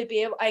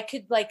I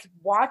could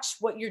watch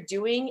what you're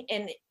doing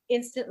and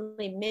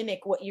instantly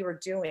mimic what you were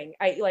doing.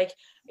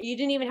 You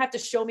didn't even have to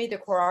show me the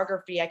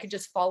choreography. I could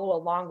just follow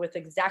along with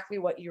exactly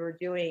what you were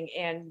doing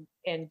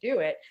and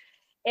do it.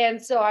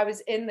 And so I was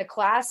in the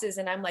classes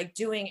and I'm like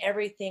doing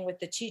everything with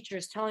the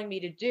teachers telling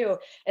me to do.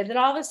 And then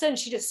all of a sudden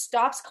she just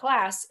stops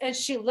class and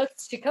she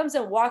comes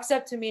and walks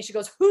up to me and she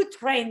goes, "Who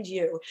trained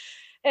you?"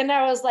 And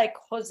I was like,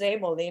 "Jose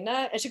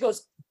Molina." And she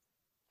goes,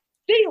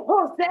 "The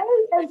Jose?"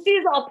 And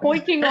she's all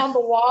pointing on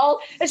the wall.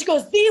 And she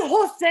goes, "The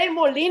Jose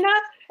Molina?"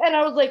 And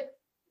I was like,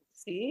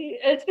 "See?"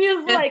 And she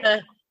was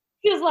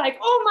like,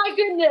 "Oh my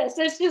goodness."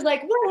 And she's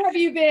like, "Where have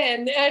you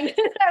been?" And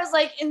I was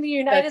like, "In the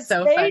United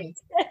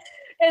States."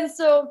 And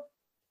so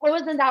it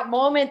was in that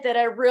moment that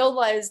I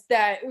realized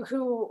that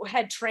who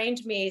had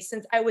trained me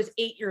since I was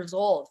 8 years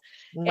old.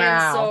 Wow.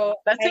 And so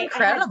that's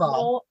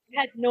incredible.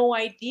 I had no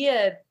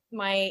idea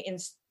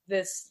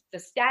the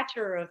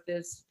stature of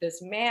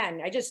this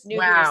man. I just knew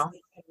he was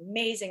an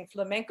amazing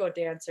flamenco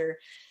dancer.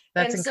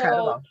 That's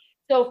incredible.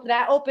 So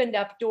that opened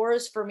up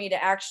doors for me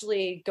to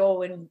actually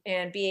go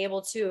and be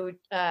able to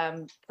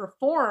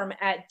perform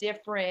at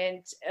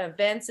different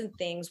events and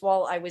things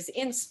while I was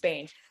in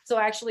Spain. So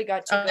I actually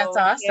got to go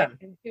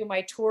and do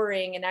my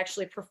touring and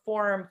actually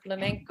perform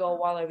flamenco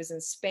while I was in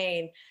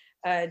Spain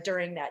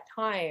during that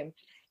time.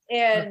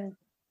 And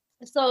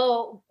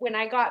so when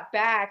I got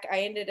back,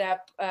 I ended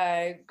up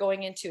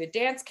going into a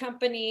dance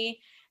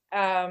company.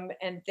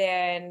 And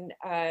then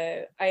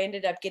I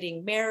ended up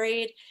getting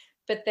married,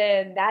 but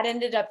then that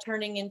ended up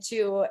turning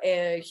into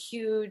a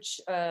huge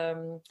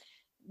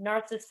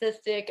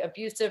narcissistic,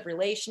 abusive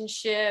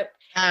relationship.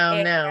 Oh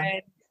And no.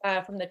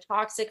 from the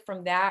toxic,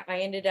 from that, I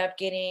ended up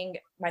getting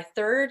my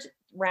third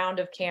round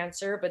of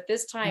cancer, but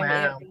this time it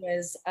Wow.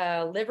 was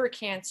liver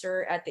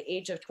cancer at the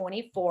age of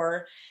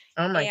 24.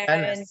 Oh my And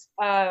goodness.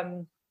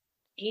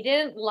 he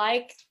didn't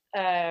like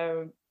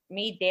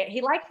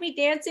he liked me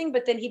dancing,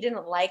 but then he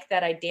didn't like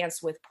that I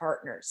danced with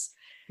partners.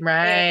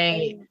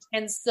 Right.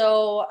 And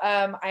so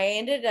I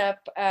ended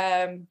up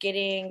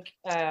getting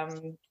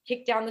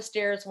kicked down the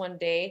stairs one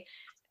day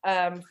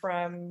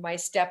from my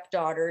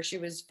stepdaughter. She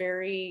was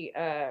very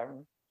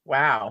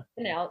Wow.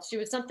 something else. She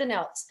was something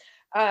else.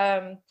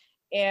 Um,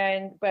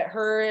 and but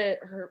her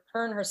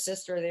and her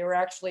sister, they were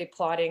actually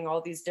plotting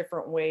all these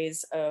different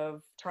ways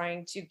of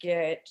trying to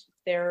get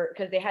their,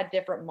 because they had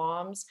different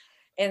moms.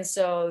 And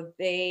so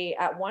they,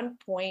 at one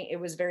point, it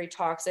was very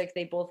toxic.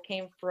 They both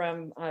came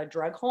from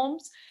drug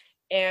homes.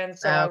 And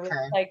so I was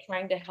Okay. like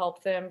trying to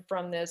help them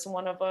from this.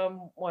 One of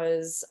them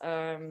was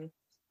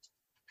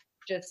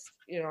just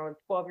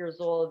 12 years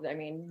old. I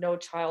mean, no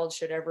child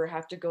should ever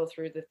have to go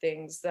through the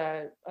things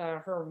that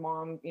her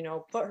mom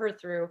put her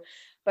through,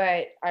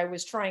 but I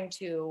was trying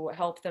to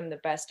help them the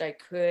best I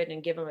could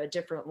and give them a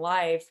different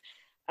life.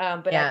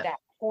 But Yeah. at that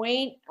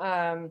point,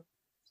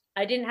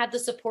 I didn't have the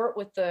support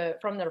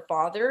from their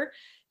father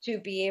to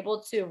be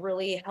able to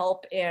really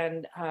help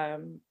and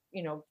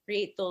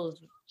create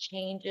those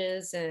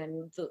changes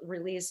and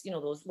release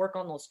those, work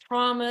on those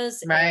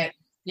traumas. Right.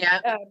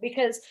 Yeah.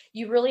 Because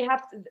you really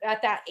have to,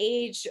 at that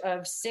age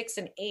of 6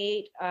 and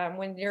 8,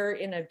 when you're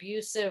in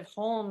abusive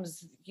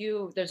homes,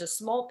 there's a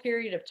small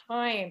period of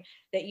time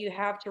that you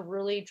have to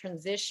really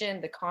transition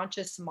the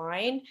conscious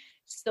mind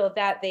so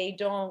that they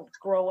don't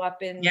grow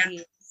up in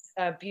these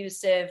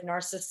abusive,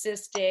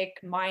 narcissistic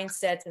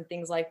mindsets and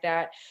things like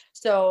that.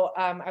 So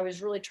I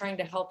was really trying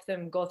to help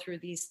them go through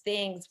these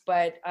things,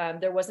 but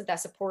there wasn't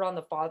that support on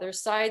the father's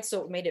side,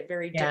 so it made it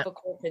very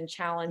difficult and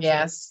challenging.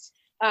 Yes.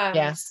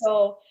 Yes.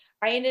 So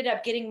I ended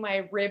up getting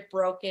my rib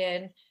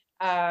broken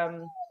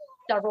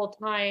several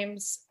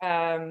times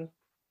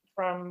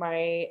from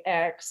my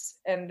ex,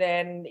 and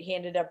then he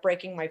ended up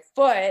breaking my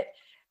foot.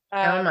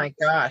 Oh my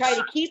gosh. Try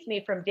to keep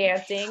me from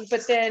dancing,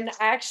 but then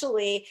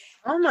actually,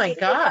 oh my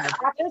God,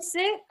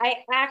 opposite.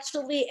 I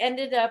actually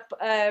ended up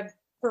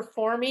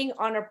performing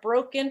on a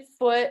broken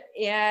foot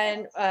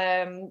and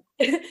and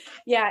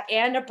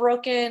a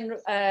broken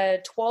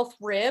 12th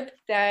rib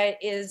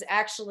that is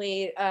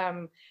actually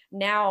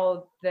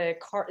now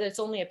it's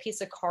only a piece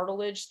of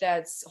cartilage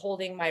that's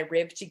holding my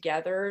rib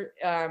together.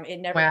 It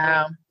never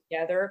came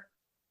together.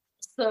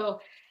 So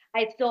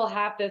I still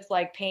have this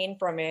like pain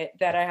from it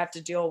that I have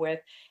to deal with.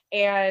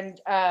 And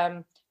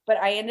but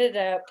I ended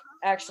up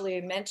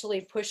actually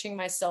mentally pushing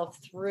myself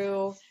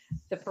through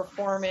the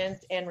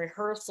performance and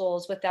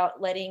rehearsals without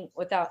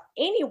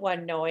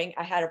anyone knowing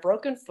I had a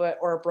broken foot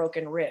or a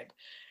broken rib.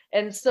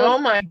 And so, oh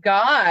my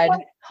God,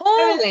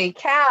 holy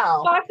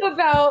cow. Talk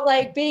about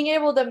like being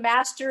able to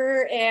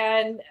master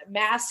and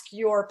mask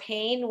your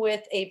pain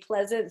with a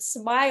pleasant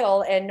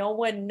smile and no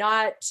one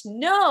not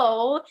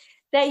know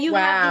that you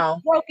have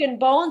these broken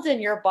bones in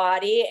your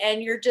body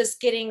and you're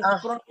just getting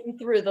thrown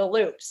through the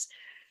loops.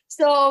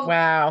 So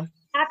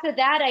after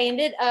that, I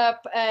ended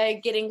up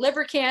getting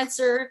liver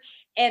cancer.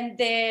 And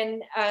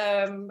then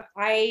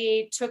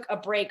I took a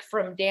break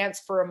from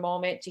dance for a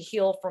moment to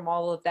heal from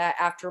all of that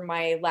after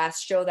my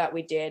last show that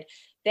we did.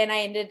 Then I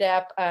ended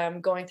up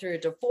going through a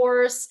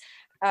divorce.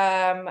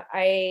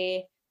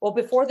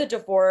 Before the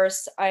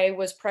divorce, I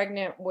was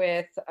pregnant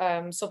with,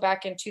 so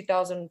back in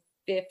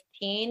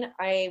 2015,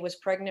 I was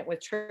pregnant with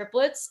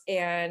triplets.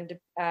 And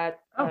at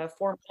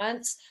 4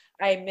 months,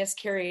 I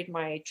miscarried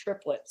my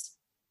triplets.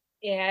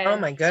 And oh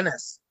my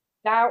goodness.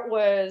 That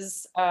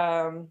was,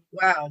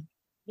 wow.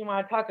 You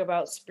want to talk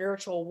about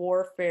spiritual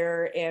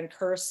warfare and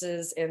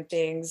curses and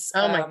things.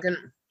 Oh my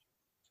goodness.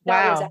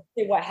 That was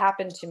actually what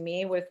happened to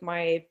me with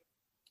my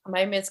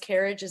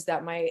miscarriage, is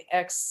that my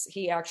ex,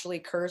 he actually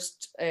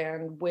cursed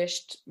and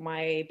wished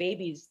my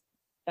babies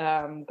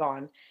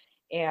gone.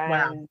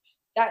 And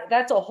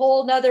that's a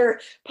whole nother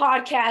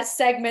podcast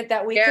segment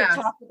that we could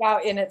talk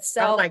about in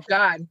itself. Oh my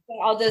God.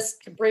 I'll just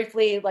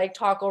briefly like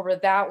talk over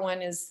that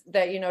one, is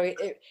that,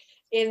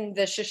 in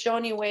the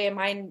Shoshone way and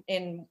mine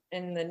in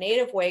the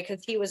Native way,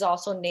 because he was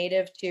also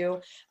Native too.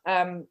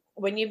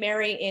 When you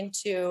marry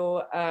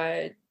into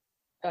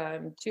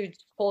two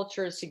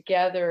cultures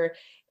together,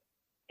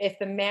 if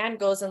the man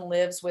goes and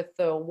lives with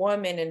the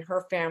woman and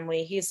her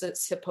family, he's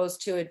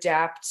supposed to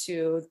adapt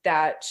to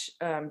that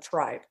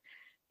tribe.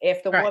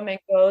 If the woman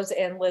goes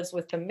and lives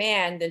with the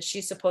man, then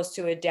she's supposed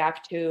to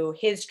adapt to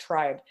his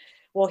tribe.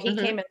 Well, he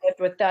came and lived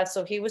with us,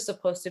 so he was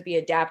supposed to be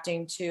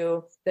adapting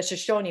to the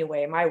Shoshone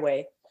way, my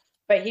way,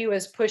 but he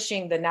was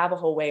pushing the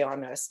Navajo way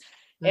on us.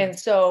 And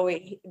so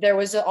there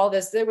was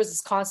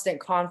this constant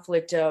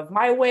conflict of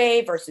my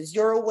way versus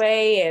your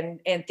way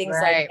and things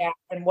like that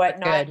and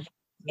whatnot.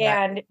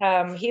 Yeah.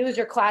 And he was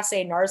your class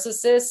A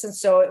narcissist, and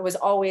so it was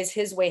always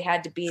his way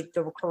had to be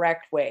the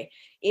correct way,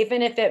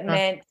 even if it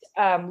meant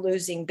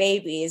losing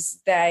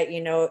babies. That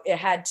it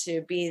had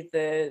to be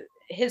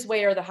his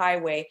way or the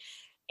highway.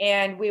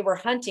 And we were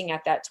hunting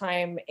at that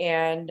time,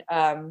 and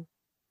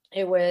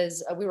it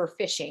was we were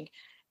fishing.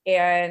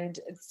 And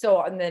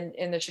then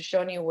in the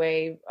Shoshone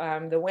way,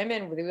 the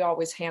women, we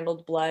always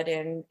handled blood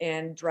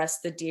and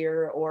dressed the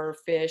deer or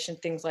fish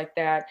and things like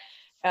that.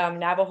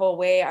 Navajo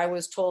way, I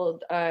was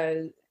told,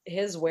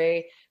 his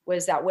way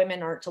was that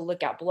women aren't to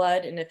look at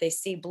blood, and if they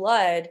see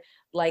blood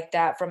like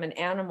that from an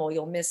animal,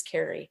 you'll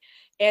miscarry.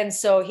 And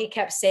so he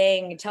kept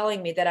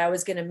telling me that I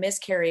was going to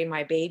miscarry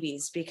my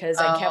babies because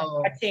I kept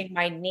watching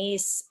my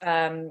niece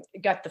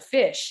got the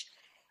fish.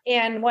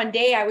 And one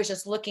day I was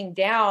just looking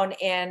down,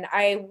 and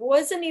I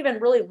wasn't even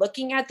really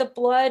looking at the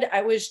blood.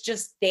 I was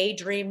just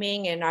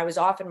daydreaming, and I was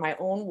off in my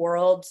own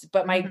world,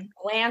 but my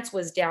glance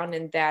was down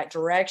in that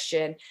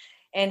direction.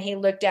 And he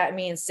looked at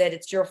me and said,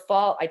 "It's your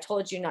fault. I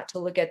told you not to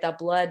look at that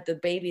blood, the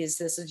babies.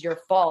 This is your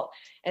fault."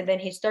 And then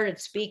he started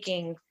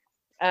speaking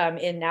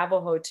in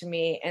Navajo to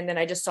me. And then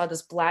I just saw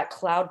this black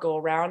cloud go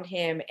around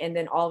him. And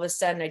then all of a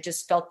sudden I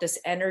just felt this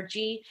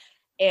energy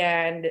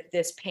and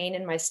this pain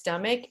in my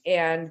stomach.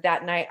 And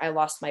that night I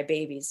lost my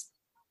babies.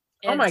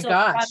 And oh my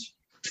gosh.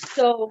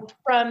 So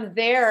from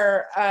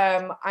there,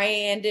 I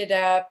ended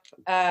up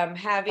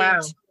having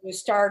to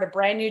start a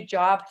brand new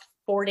job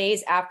 4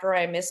 days after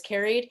I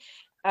miscarried.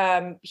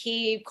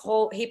 He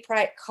called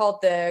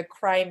the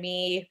Cry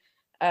Me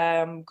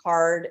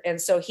card.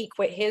 And so he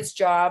quit his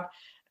job.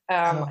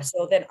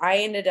 So then I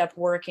ended up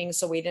working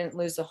so we didn't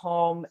lose the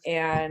home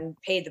and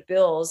pay the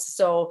bills.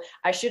 So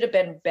I should have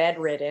been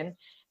bedridden,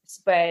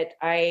 but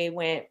I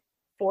went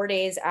 4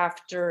 days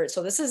after.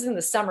 So this is in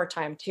the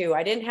summertime too.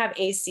 I didn't have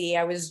AC.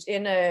 I was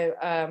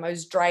I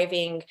was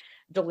driving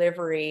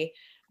delivery.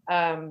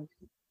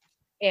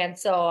 And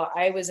so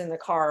I was in the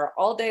car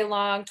all day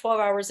long, 12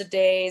 hours a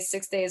day,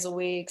 6 days a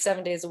week,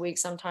 7 days a week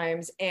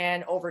sometimes.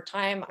 And over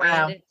time,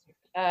 I ended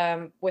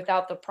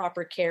without the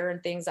proper care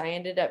and things, I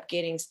ended up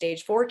getting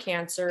stage 4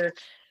 cancer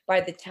by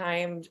the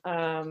time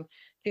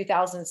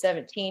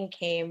 2017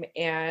 came.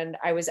 And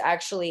I was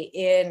actually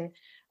in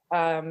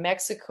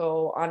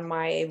Mexico on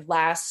my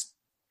last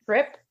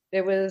trip.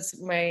 It was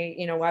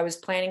I was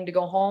planning to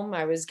go home.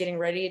 I was getting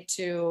ready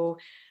to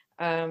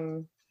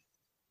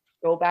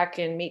go back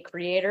and meet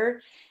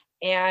Creator.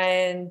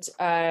 And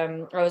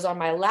I was on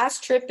my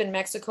last trip in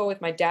Mexico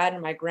with my dad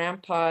and my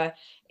grandpa.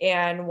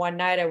 And one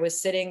night I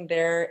was sitting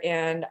there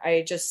and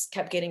I just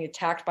kept getting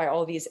attacked by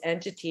all these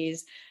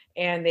entities.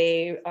 And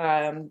they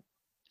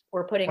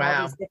were putting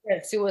all these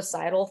different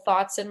suicidal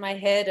thoughts in my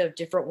head of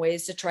different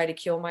ways to try to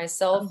kill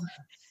myself.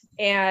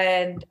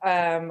 And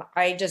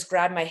I just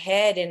grabbed my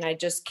head and I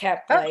just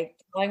kept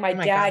telling my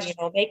dad,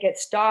 make it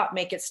stop,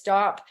 make it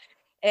stop.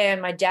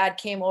 And my dad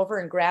came over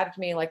and grabbed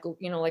me like a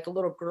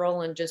little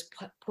girl and just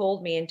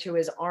pulled me into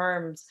his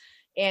arms.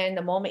 And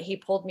the moment he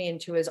pulled me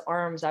into his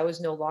arms, I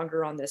was no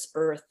longer on this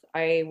earth.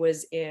 I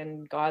was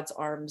in God's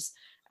arms.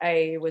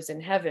 I was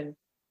in heaven.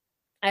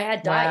 I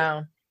had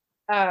died.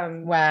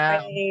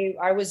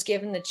 I was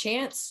given the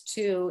chance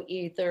to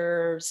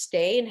either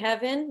stay in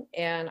heaven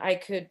and I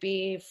could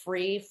be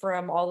free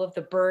from all of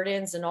the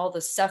burdens and all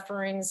the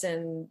sufferings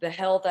and the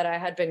hell that I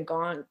had been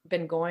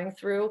going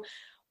through,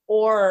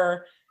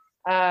 or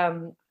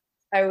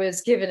I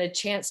was given a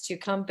chance to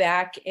come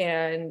back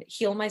and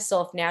heal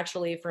myself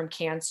naturally from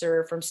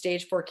cancer, from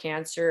stage 4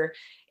 cancer,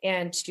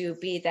 and to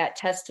be that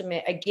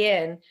testament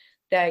again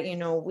that,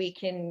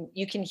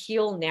 you can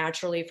heal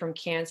naturally from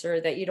cancer,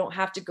 that you don't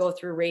have to go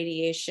through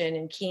radiation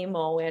and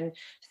chemo and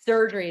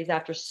surgeries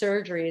after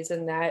surgeries,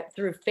 and that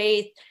through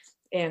faith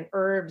and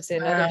herbs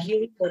and other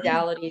healing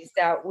modalities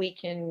that we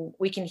can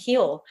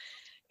heal.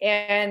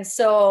 And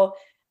so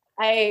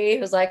I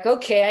was like,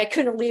 okay, I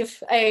couldn't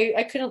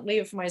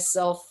leave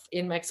myself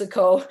in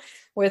Mexico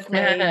with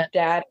my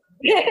dad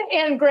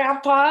and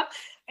grandpa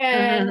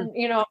and,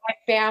 my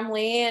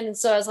family. And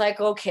so I was like,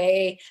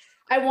 okay,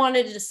 I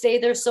wanted to stay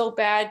there so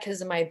bad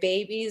because of my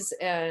babies.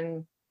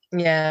 And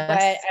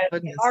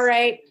all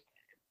right,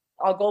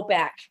 I'll go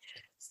back.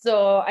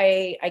 So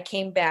I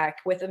came back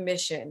with a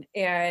mission,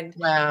 and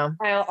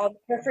I'll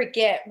never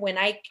forget when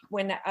I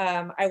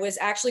was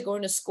actually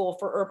going to school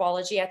for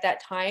herbology at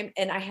that time,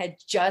 and I had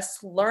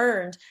just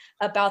learned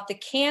about the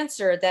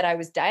cancer that I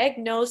was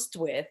diagnosed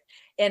with,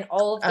 and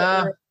all of the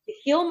herbs to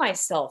heal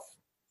myself.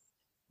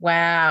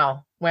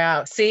 Wow!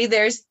 See,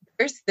 there's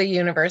the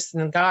universe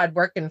and God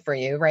working for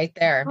you right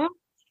there.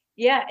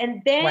 Yeah.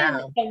 And then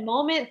the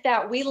moment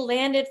that we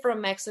landed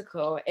from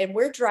Mexico and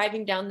we're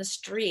driving down the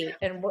street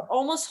and we're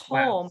almost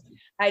home,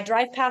 I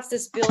drive past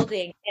this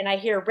building and I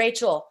hear,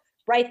 "Rachel,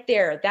 right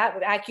there, that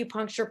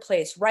acupuncture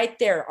place right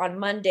there on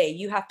Monday,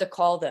 you have to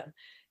call them."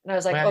 And I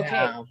was like,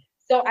 okay.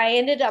 So I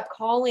ended up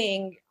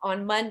calling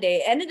on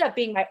Monday, ended up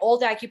being my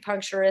old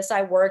acupuncturist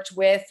I worked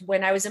with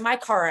when I was in my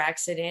car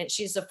accident.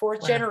 She's a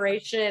 4th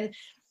generation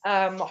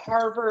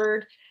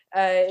Harvard,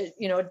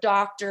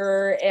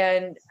 doctor,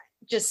 and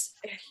just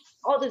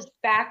all this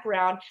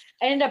background.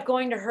 I ended up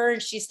going to her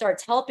and she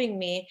starts helping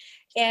me.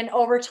 And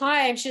over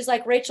time, she's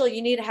like, Rachel,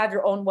 you need to have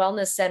your own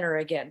wellness center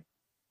again.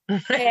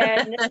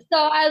 And so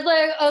I was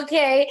like,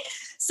 okay.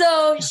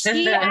 So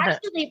she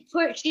actually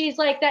she's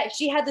like that.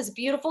 She had this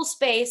beautiful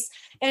space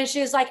and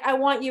she was like, I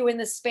want you in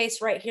this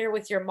space right here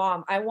with your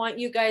mom. I want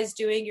you guys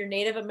doing your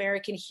Native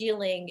American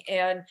healing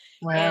and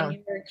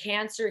your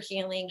cancer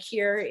healing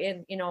here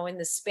in, in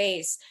the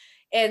space.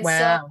 And so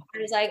I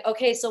was like,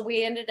 okay, so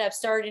we ended up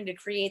starting to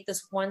create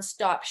this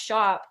one-stop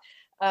shop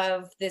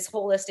of this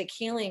holistic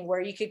healing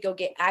where you could go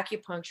get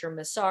acupuncture,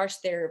 massage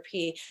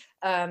therapy.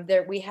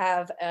 There we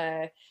have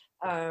a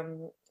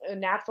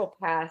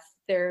naturopath.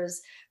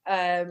 There's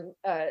then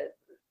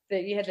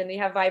you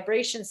have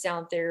vibration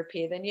sound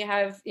therapy. Then you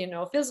have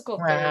physical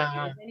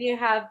therapy. Then you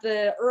have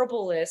the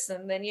herbalist,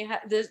 and then you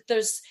have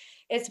there's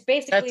it's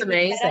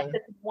basically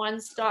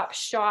one-stop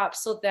shop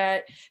so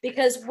that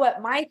because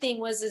what my thing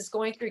was is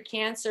going through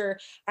cancer,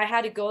 I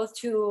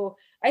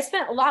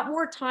spent a lot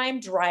more time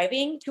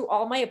driving to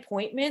all my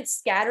appointments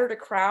scattered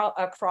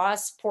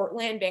across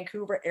Portland,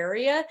 Vancouver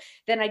area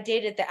than I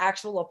did at the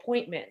actual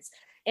appointments.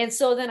 And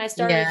so then I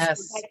started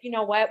like, you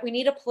know what, we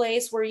need a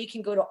place where you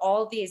can go to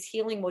all these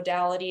healing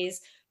modalities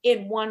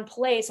in one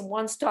place,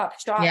 one-stop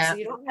shop. So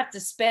you don't have to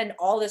spend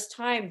all this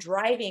time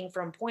driving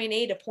from point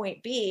A to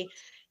point B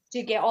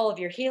to get all of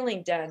your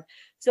healing done.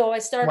 So I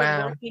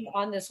started working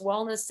on this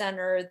wellness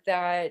center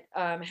that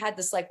had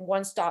this like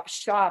one-stop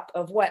shop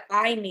of what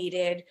I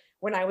needed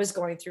when I was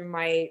going through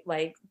my,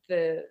 like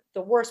the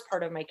worst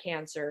part of my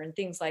cancer and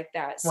things like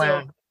that.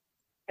 So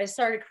I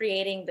started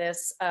creating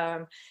this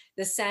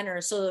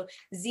center. So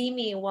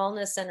Zimi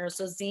Wellness Center.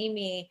 So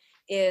Zimi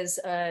is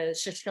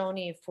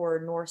Shoshone for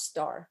North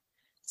Star.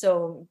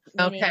 So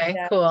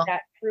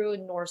that true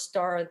North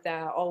Star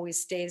that always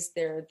stays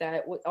there,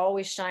 that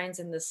always shines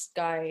in the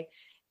sky.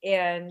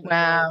 And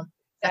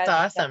that's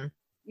awesome.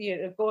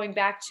 Going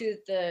back to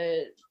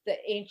the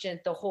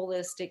ancient, the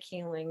holistic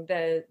healing,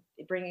 the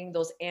bringing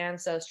those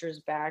ancestors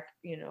back,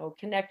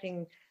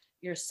 connecting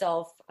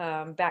yourself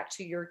back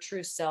to your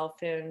true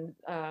self and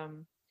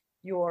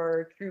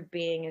your true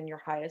being and your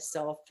highest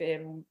self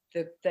and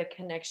the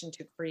connection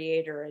to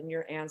creator and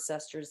your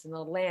ancestors and the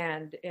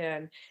land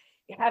and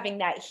having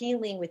that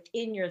healing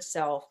within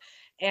yourself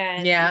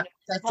and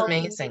that's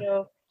amazing.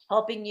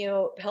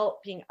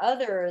 Helping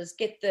others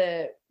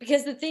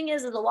because the thing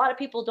is a lot of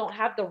people don't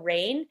have the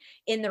rein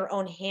in their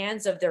own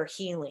hands of their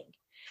healing.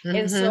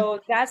 And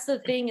so that's the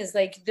thing is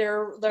like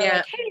they're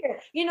like, hey,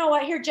 you know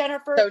what, here,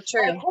 Jennifer, so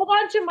true. Like, hold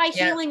on to my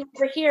healing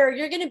over here.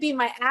 You're going to be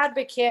my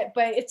advocate,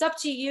 but it's up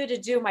to you to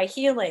do my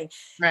healing.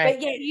 But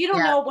yet you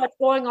don't know what's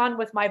going on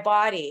with my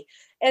body.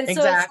 And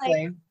so it's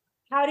like,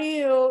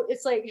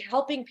 it's like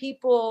helping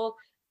people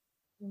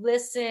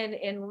listen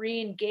and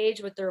re-engage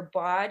with their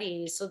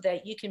body so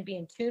that you can be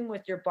in tune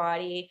with your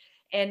body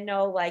and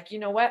know, like, you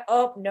know what?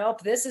 Oh,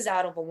 nope, this is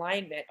out of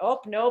alignment.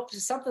 Oh, nope,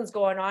 something's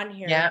going on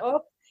here.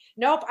 Oh,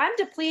 nope, I'm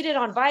depleted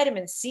on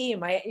vitamin C,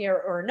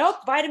 or nope,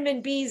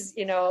 vitamin B's,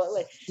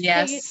 So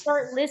you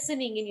start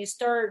listening and you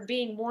start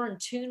being more in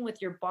tune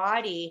with your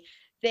body,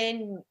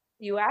 then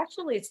you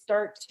actually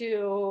start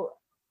to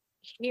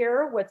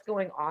hear what's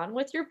going on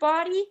with your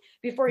body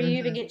before you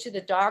even get to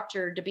the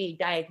doctor to be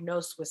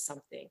diagnosed with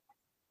something.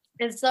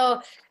 And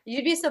so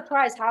you'd be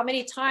surprised how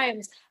many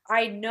times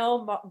I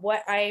know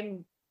what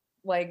I'm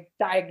like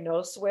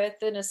diagnosed with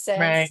in a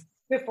sense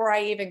before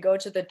I even go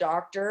to the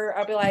doctor.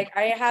 I'll be like,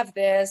 I have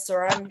this,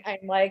 or I'm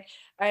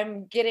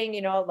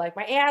getting, like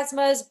my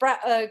asthma is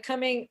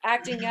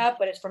acting up,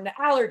 but it's from the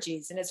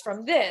allergies and it's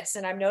from this.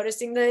 And I'm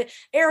noticing the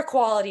air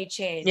quality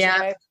change.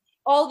 Yeah.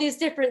 All these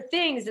different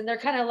things. And they're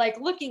kind of like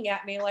looking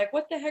at me like,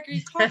 what the heck are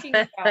you talking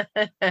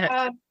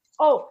about?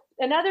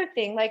 Another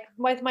thing, like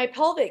with my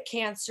pelvic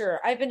cancer,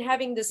 I've been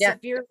having this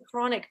severe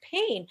chronic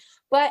pain,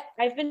 but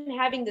I've been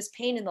having this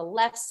pain in the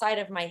left side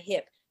of my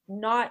hip,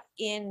 not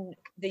in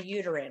the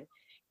uterine.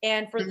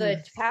 And for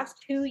the past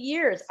 2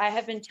 years, I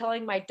have been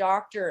telling my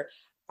doctor,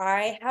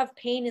 I have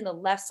pain in the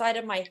left side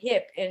of my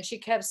hip. And she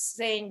kept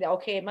saying that,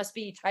 okay, it must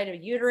be tied to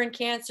uterine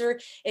cancer.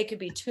 It could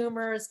be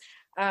tumors,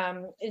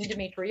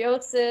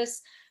 endometriosis,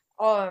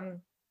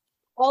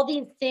 all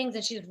these things.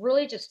 And she's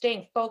really just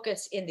staying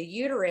focused in the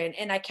uterine.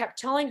 And I kept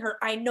telling her,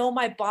 I know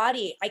my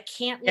body. I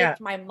can't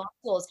lift my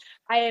muscles.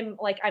 I'm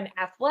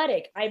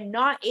athletic. I'm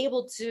not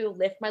able to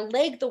lift my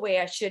leg the way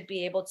I should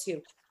be able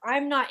to.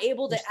 I'm not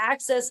able to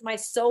access my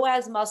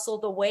psoas muscle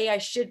the way I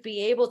should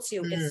be able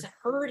to. It's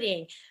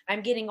hurting.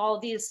 I'm getting all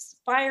these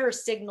fire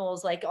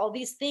signals, like all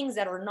these things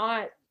that are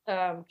not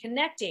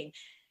connecting.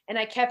 And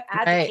I kept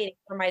advocating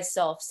for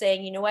myself,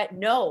 saying, you know what?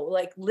 No,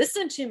 like,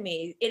 listen to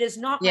me. It is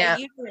not my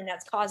uterine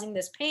that's causing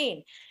this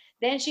pain.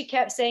 Then she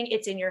kept saying,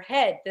 it's in your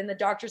head. Then the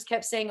doctors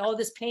kept saying, oh,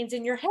 this pain's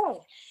in your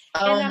head.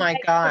 Oh my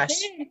gosh.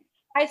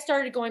 I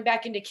started going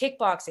back into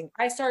kickboxing.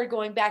 I started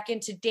going back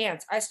into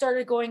dance. I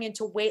started going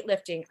into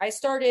weightlifting. I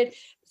started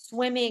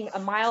swimming a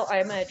mile.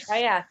 I'm a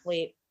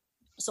triathlete.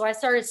 So I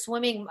started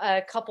swimming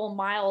a couple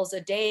miles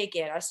a day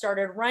again. I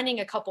started running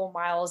a couple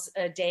miles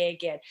a day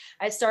again.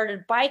 I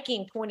started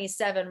biking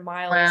 27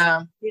 miles.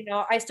 Wow.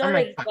 I Oh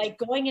my started gosh. like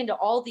going into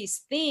all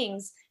these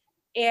things,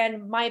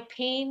 and my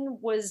pain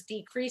was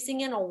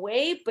decreasing in a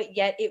way, but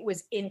yet it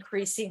was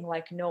increasing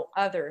like no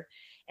other.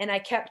 And I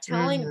kept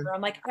telling Mhm. her,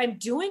 I'm like, I'm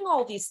doing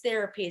all these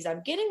therapies.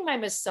 I'm getting my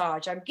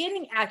massage. I'm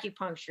getting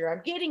acupuncture.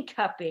 I'm getting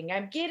cupping.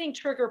 I'm getting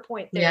trigger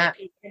point Yeah.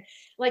 therapy.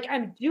 Like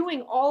I'm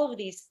doing all of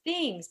these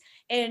things.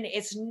 And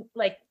it's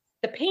like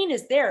the pain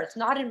is there. It's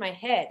not in my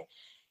head.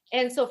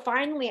 And so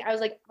finally I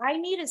was like, I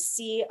need to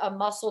see a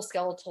muscle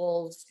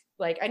skeletal,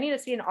 like I need to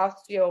see an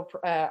osteo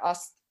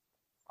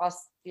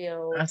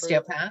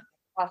Osteopath.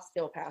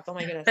 osteopath. Oh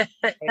my goodness.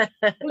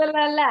 La,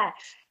 la, la.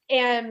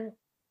 And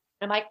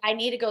I'm like, I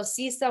need to go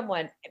see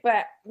someone.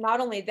 But not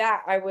only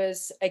that, I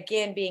was,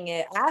 again, being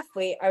an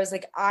athlete, I was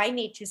like, I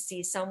need to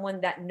see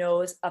someone that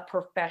knows a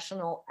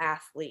professional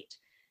athlete,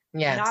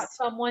 not Yes.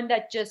 someone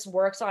that just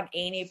works on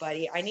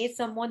anybody. I need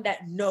someone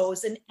that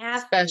knows an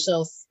athlete.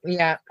 Specials.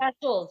 Yeah.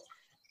 Specials.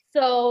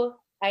 So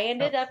I Oh,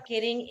 ended up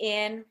getting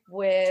in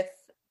with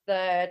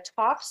the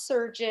top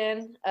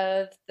surgeon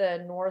of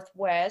the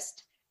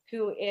Northwest,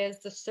 who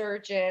is the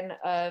surgeon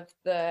of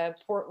the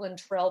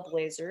Portland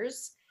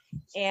Trailblazers.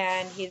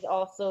 And he's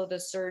also the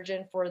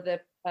surgeon for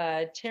the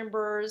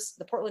Timbers,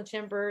 the Portland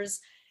Timbers.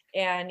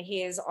 And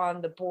he is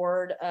on the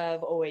board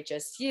of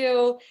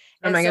OHSU. oh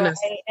And my so goodness.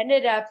 I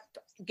ended up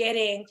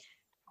getting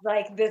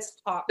like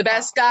this The top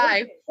best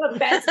guy. the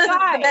best The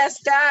guy.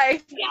 best guy.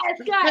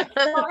 Yes, guy.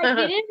 So I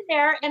get in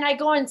there and I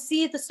go and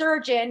see the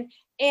surgeon,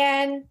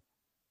 and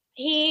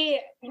he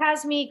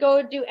has me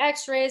go do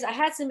x-rays. I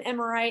had some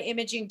MRI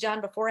imaging done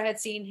before I had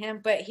seen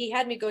him, but he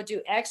had me go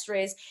do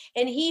x-rays.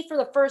 And he, for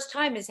the first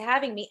time, is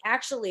having me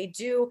actually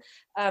do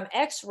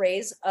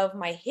x-rays of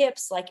my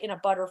hips, like in a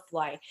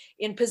butterfly,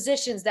 in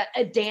positions that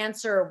a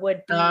dancer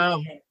would be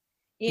Oh,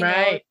 in.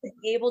 right. To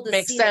be able to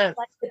Makes see the sense.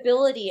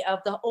 flexibility of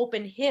the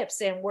open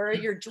hips and where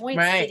your joints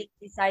Right. sitting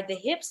inside the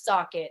hip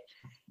socket.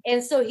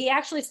 And so he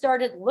actually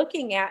started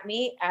looking at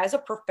me as a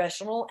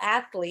professional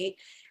athlete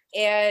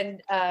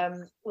and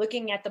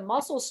looking at the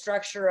muscle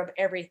structure of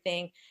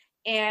everything,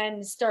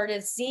 and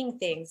started seeing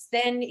things.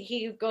 Then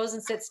he goes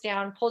and sits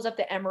down, pulls up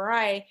the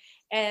MRI,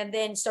 and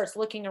then starts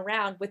looking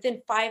around.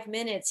 Within 5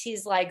 minutes,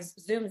 he's like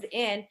zooms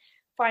in,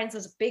 finds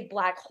this big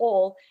black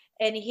hole,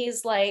 and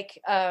he's like,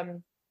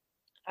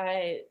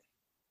 I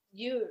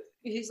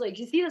he's like,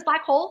 you see this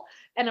black hole?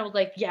 And I was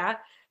like, yeah.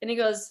 And he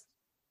goes,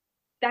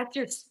 that's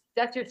your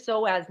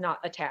psoas not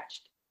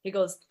attached. He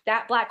goes,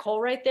 that black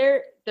hole right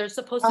there, there's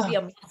supposed to be Oh,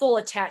 a muscle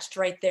attached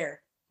right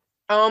there.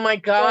 oh my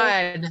So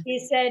God.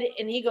 he said,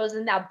 and he goes,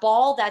 and that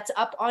ball that's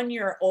up on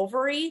your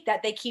ovary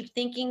that they keep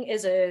thinking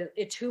is a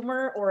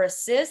tumor or a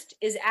cyst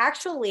is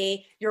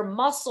actually your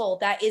muscle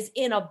that is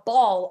in a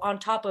ball on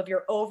top of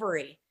your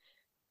ovary.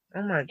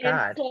 Oh my And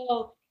God.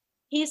 so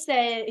he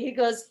said, he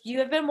goes, you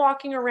have been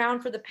walking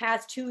around for the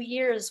past 2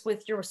 years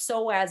with your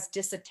psoas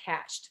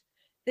disattached.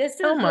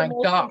 This Oh is my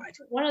God.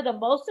 one of the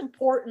most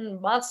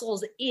important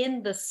muscles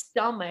in the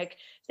stomach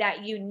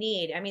that you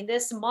need. I mean,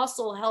 this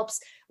muscle helps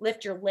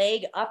lift your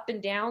leg up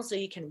and down so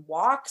you can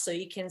walk, so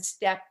you can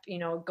step,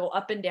 go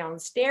up and down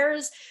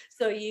stairs,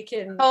 so you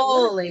can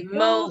Holy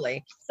move,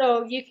 moly.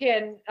 so you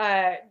can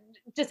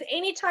just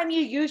anytime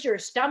you use your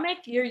stomach,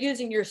 you're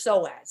using your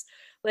psoas.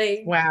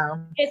 Like,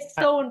 Wow. it's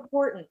so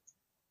important.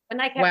 And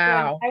I kept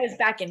going, Wow. I was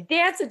back in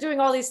dance and doing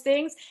all these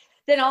things.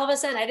 Then all of a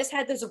sudden I just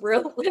had this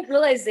real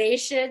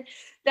realization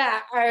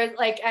that I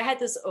had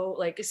this,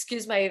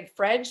 excuse my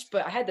French,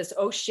 but I had this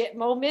oh shit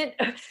moment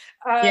Yeah,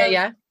 of,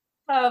 yeah.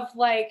 of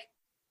like,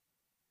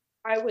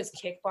 I was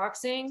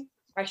kickboxing.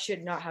 I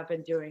should not have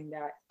been doing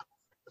that.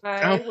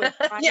 I Oh, was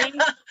yeah.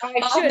 running.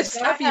 I All the should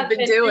stuff not you've have been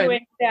been doing.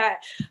 doing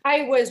that.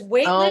 I was Oh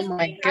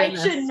my weightlifting. I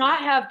should goodness. not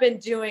have been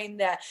doing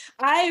that.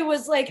 I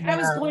was like, I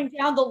was Wow. going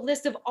down the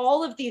list of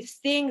all of these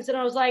things, and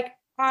I was like,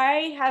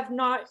 I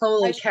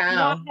Holy should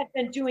not cow. have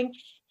been doing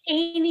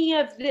any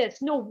of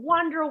this. No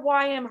wonder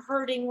why I'm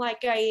hurting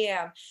like I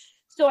am.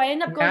 So I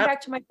end up going Yep.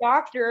 back to my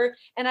doctor,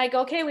 and I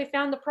go, okay, we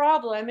found the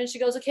problem. And she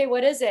goes, okay,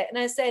 what is it? And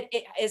I said,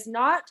 it is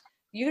not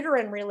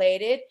uterine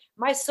related.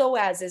 My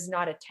psoas is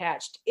not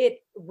attached. It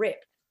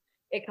ripped.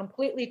 It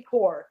completely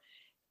tore.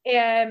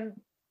 And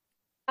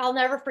I'll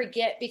never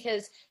forget,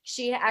 because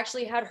she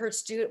actually had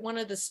one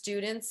of the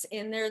students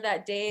in there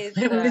that day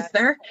Was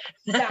there?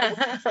 that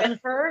was with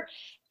her.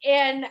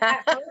 And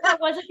at first, I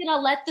wasn't going to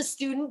let the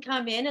student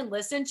come in and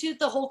listen to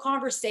the whole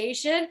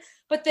conversation.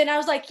 But then I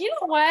was like, you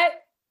know what?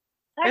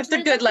 That's a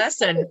Actually, good let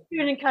lesson. the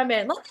student come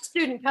in. Let the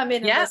student come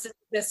in and Yeah. listen to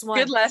this one.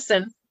 Good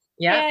lesson.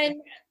 Yeah. And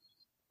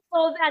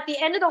so at the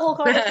end of the whole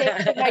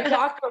conversation, my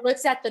doctor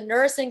looks at the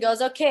nurse and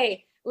goes,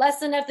 okay,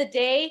 lesson of the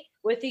day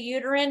with the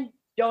uterine,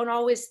 don't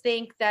always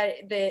think that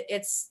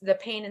it's the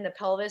pain in the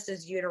pelvis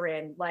is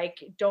uterine.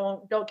 Like,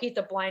 don't keep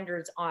the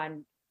blinders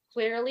on.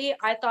 Clearly,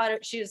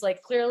 she was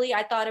like, clearly,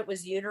 I thought it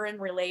was uterine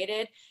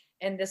related,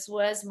 and this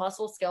was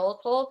muscle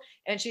skeletal.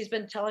 And she's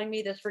been telling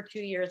me this for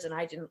 2 years, and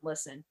I didn't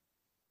listen.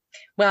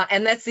 Well,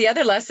 and that's the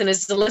other lesson,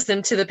 is to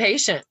listen to the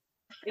patient.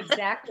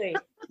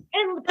 Exactly.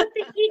 And put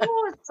the ego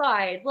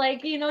aside,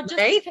 like, just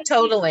Right? because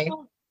Totally.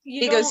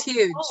 you Ego's don't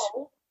huge.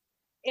 know,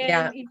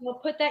 Yeah. and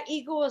put that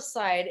ego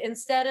aside.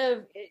 Instead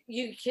of,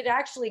 you could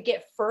actually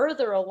get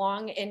further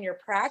along in your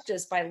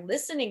practice by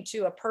listening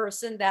to a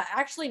person that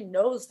actually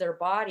knows their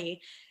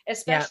body, Yeah.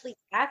 especially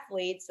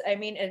athletes. I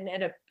mean,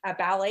 and a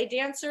ballet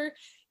dancer,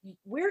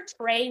 we're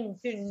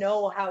trained to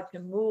know how to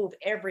move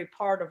every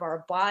part of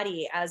our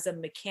body as a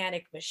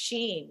mechanic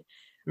machine.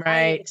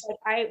 Right.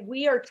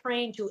 We are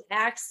trained to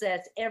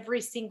access every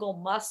single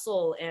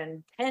muscle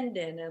and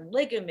tendon and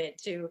ligament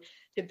to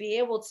be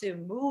able to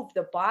move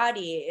the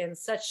body in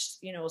such,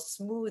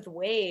 smooth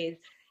ways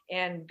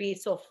and be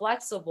so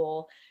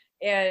flexible.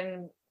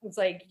 And it's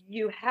like,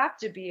 you have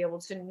to be able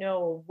to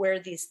know where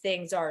these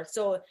things are.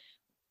 So,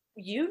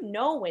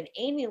 when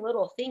any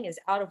little thing is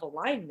out of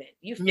alignment,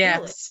 you feel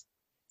it. Yes.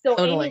 So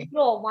any Totally.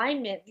 little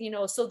alignment,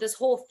 so this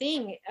whole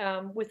thing,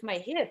 with my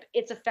hip,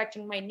 it's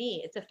affecting my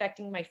knee, it's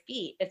affecting my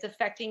feet, it's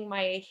affecting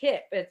my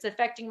hip, it's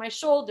affecting my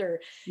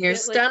shoulder. Your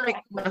Like, stomach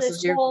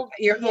this muscles, whole,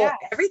 your whole yeah,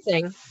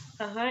 everything.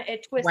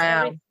 it twists Wow.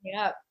 everything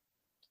up.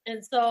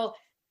 And so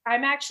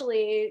I'm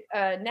actually,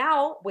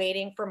 now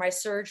waiting for my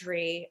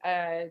surgery,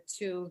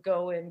 to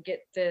go and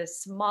get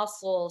this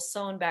muscle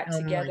sewn back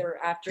Oh my together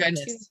after 2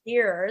 goodness.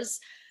 years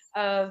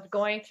of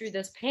going through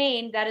this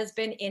pain that has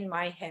been in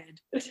my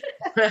head.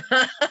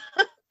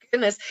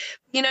 Goodness.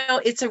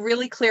 It's a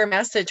really clear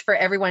message for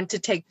everyone to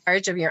take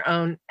charge of your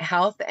own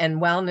health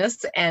and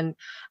wellness. And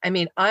I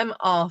mean, I'm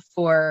all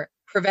for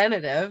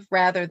preventative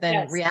rather than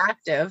Yes.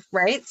 reactive,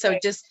 right? So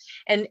Right. just,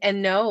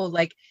 and no,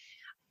 like,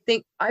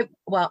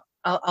 well,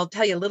 I'll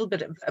tell you a little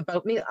bit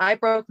about me. I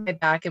broke my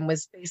back and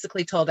was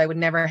basically told I would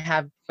never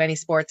have any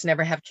sports,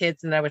 never have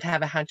kids, and I would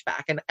have a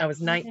hunchback. And I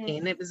was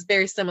 19. It was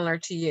very similar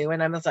to you.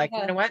 And I was like,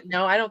 you know what?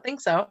 No, I don't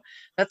think so.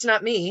 That's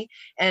not me.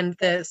 And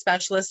the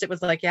specialist, it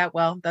was like, yeah,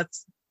 well,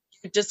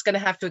 you're just going to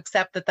have to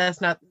accept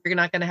that you're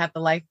not going to have the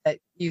life that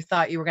you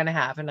thought you were going to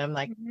have. And I'm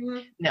like,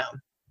 no,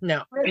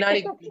 not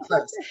even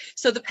close.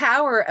 So the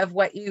power of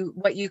what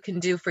you can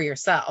do for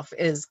yourself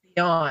is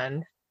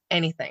beyond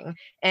anything.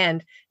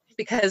 And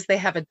because they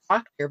have a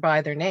doctor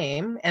by their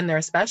name and they're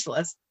a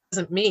specialist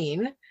doesn't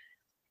mean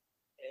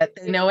that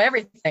they know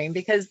everything,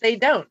 because they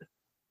don't.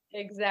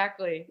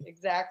 Exactly.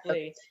 So,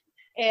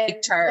 And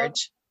take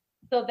charge.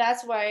 so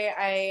that's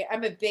why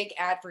I'm a big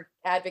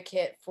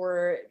advocate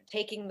for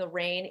taking the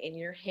rein in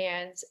your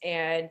hands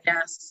and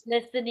Yes.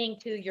 listening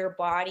to your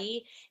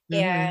body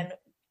Mm-hmm. and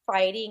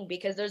fighting,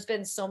 because there's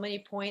been so many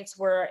points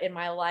where in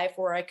my life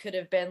where I could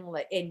have been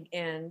like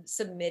and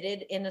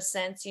submitted in a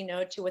sense,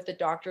 to what the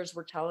doctors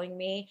were telling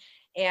me,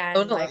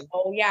 and like, Totally.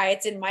 oh yeah,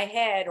 it's in my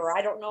head, or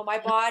I don't know my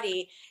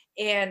body.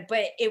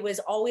 But it was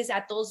always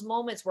at those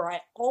moments where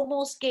I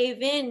almost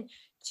gave in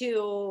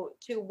to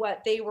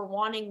what they were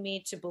wanting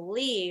me to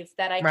believe,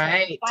 that I kept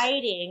Right.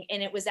 fighting.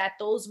 And it was at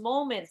those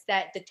moments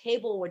that the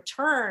table would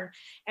turn,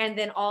 and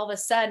then all of a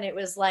sudden it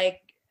was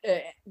like,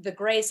 the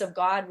grace of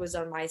God was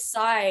on my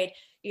side,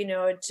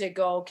 to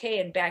go, okay,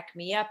 and back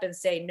me up and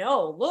say,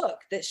 no, look,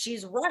 that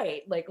she's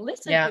right, like,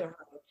 listen Yeah. to her,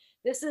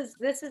 this is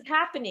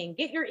happening,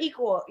 get your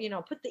ego,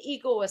 put the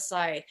ego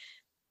aside.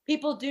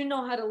 People do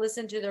know how to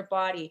listen to their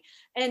body.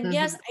 And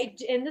yes,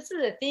 Mm-hmm. and this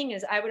is the thing,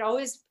 is I would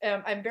always,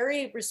 I'm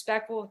very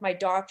respectful of my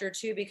doctor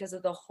too, because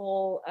of the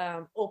whole,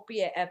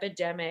 opiate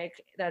epidemic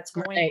that's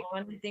going Right.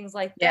 on and things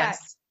like that.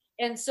 Yes.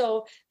 And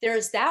so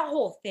there's that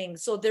whole thing.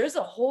 So there's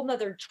a whole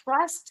nother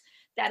trust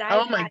that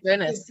I've Oh my had to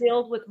goodness.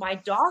 build with my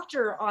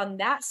doctor on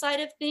that side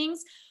of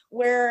things,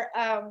 where,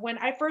 when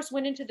I first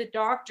went into the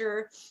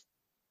doctor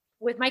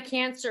with my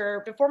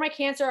cancer, before my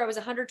cancer, I was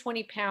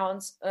 120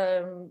 pounds,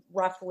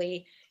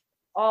 roughly,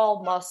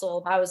 all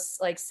muscle. I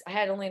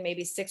had only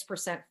maybe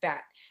 6%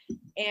 fat.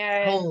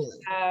 And, Holy.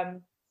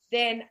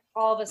 then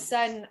all of a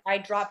sudden I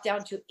dropped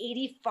down to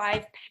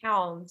 85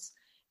 pounds.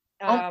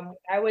 Oh,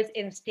 I was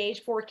in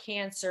stage 4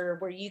 cancer,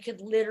 where you could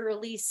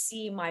literally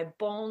see my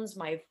bones,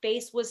 my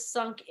face was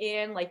sunk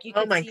in, like you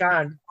oh could my see,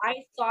 God. I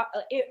saw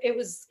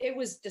it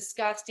was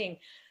disgusting.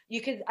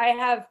 I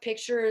have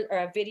picture or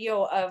a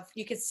video of,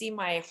 you could see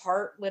my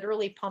heart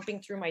literally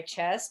pumping through my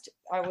chest.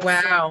 I was so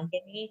Wow.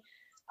 skinny,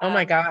 Oh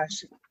my um,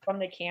 gosh. from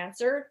the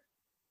cancer,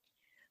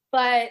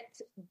 but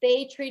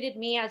they treated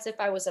me as if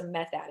I was a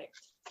meth addict.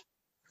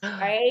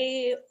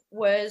 I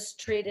was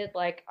treated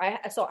like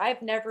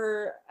I've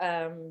never,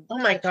 Oh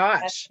my touched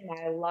meth gosh. in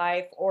my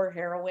life, or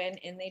heroin,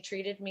 and they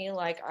treated me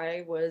like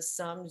I was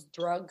some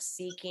drug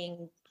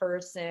seeking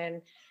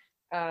person,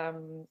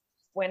 um,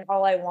 when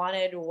all I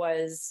wanted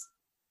was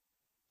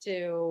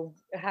to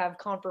have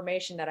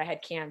confirmation that I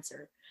had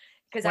cancer,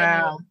 because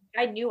Wow.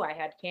 I knew I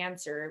had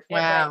cancer. But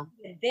Wow.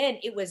 then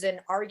it was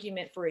an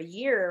argument for a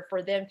year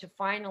for them to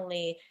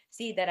finally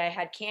see that I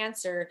had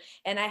cancer,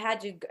 and I had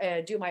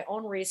to, do my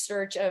own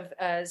research of,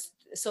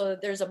 so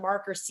there's a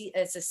marker,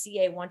 it's a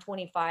CA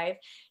 125,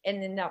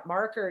 and then that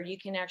marker, you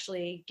can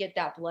actually get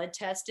that blood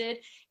tested,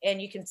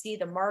 and you can see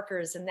the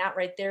markers, and that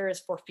right there is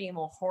for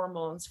female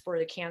hormones for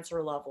the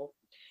cancer level.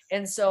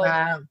 And so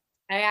Wow.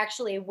 I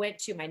actually went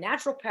to my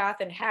naturopath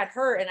and had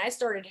her, and I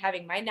started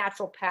having my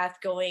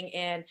naturopath going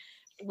and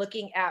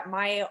looking at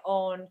my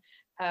own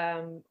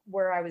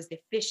where I was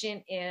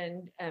deficient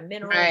in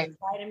minerals Right. and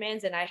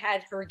vitamins. And I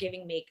had her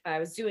giving me, I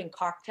was doing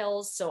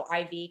cocktails, so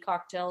IV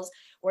cocktails,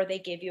 where they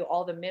give you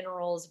all the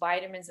minerals,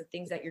 vitamins, and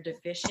things that you're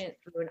deficient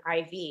through an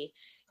IV.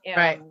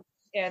 Right.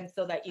 And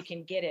so that you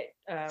can get it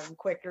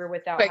quicker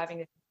without Quick. having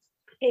to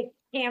take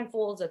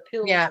handfuls of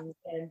pills Yeah.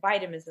 and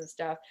vitamins and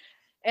stuff.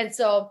 And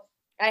so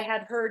I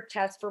had her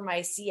test for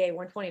my CA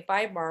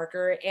 125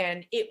 marker,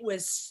 and it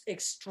was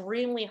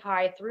extremely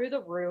high through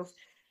the roof.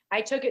 I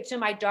took it to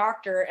my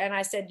doctor and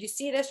I said, "You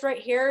see this right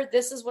here?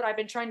 This is what I've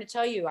been trying to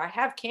tell you. I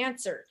have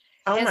cancer."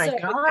 Oh And my so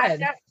at God.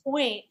 that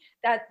point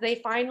that they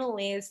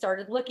finally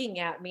started looking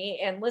at me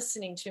and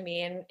listening to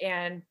me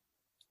and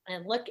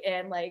look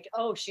and like,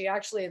 oh, she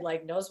actually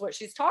like knows what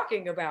she's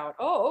talking about.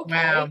 Oh, okay.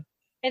 Wow.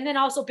 And then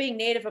also being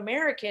Native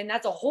American,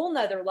 that's a whole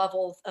nother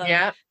level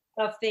Yeah.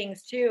 of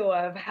things too,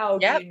 of how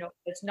do Yep. you know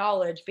this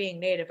knowledge being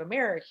Native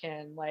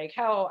American? Like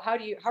how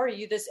are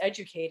you this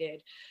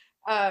educated?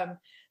 Um,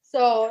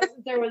 so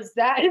there was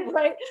that,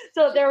 right?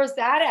 So there was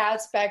that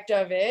aspect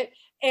of it.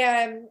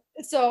 And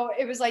so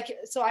it was like,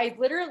 so I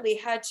literally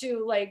had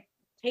to like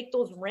take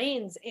those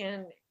reins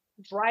and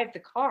drive the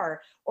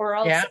car, or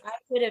else Yeah. I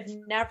would have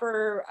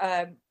never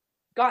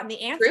gotten the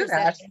True answers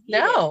that that. I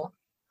needed. No.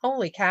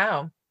 Holy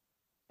cow.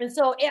 And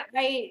so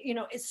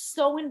it's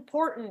so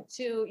important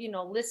to,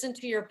 listen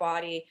to your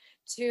body,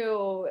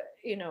 to,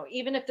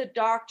 even if the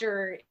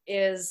doctor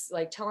is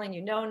like telling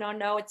you, no, no,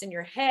 no, it's in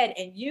your head.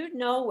 And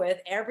with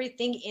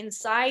everything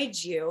inside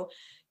you,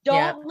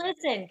 Yeah. don't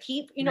listen.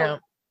 Keep, No.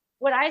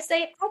 what I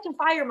say, I can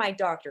fire my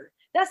doctor.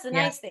 That's the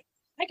Yeah. nice thing.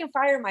 I can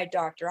fire my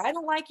doctor. I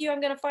don't like you, I'm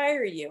going to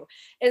fire you.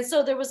 And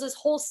so there was this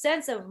whole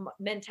sense of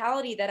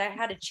mentality that I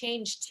had to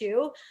change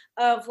too,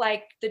 of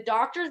like, we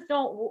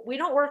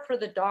don't work for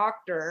the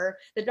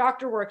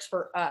doctor works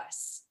for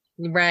us.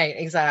 Right.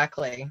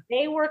 Exactly.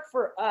 They work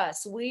for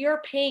us. We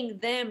are paying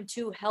them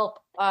to help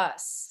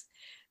us.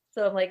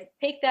 So I'm like,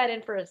 take that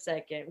in for a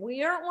second.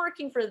 We aren't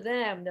working for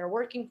them, they're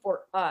working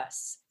for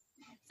us.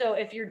 So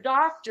if your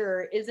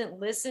doctor isn't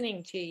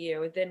listening to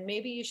you, then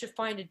maybe you should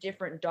find a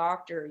different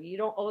doctor. You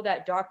don't owe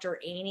that doctor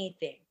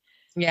anything.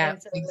 Yeah.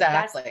 And so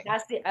that's Exactly.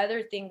 that's the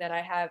other thing that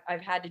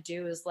I've had to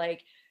do is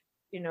like,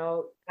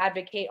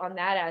 advocate on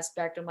that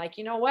aspect. I'm like,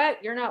 you know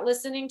what? You're not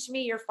listening to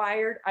me. You're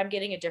fired. I'm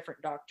getting a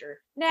different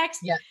doctor.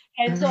 Next. Yeah.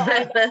 And so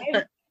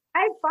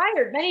I've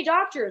fired many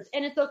doctors,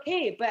 and it's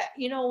okay. But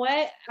you know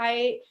what?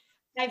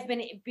 I've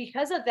been,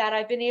 because of that,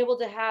 I've been able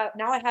to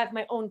now I have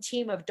my own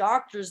team of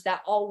doctors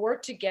that all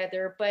work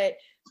together, but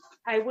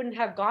I wouldn't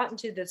have gotten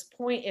to this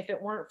point if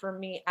it weren't for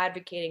me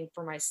advocating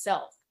for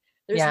myself.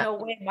 There's Yeah. no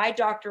way my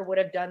doctor would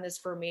have done this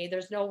for me.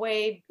 There's no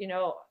way,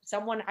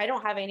 I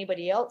don't have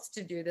anybody else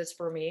to do this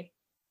for me.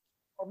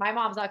 Or my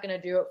mom's not going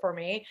to do it for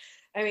me.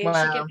 I mean, she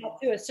can Wow.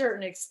 help to a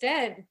certain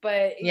extent,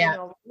 but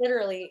Yeah.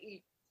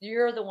 literally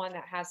you're the one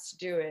that has to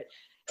do it.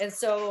 And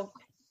so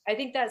I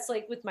think that's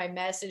like with my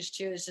message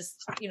too, is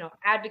just,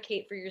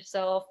 advocate for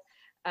yourself.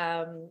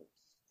 Um,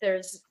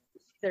 there's,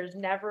 there's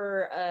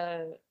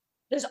never,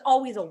 there's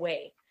always a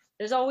way.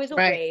 There's always a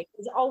Right. way.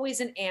 There's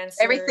always an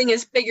answer. Everything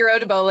is figure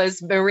outable,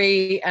 as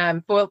Marie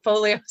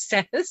Folio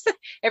says.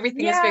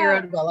 Everything is figure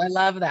Yeah. outable. I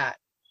love that.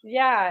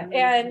 Yeah.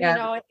 And,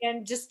 Yeah.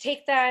 and just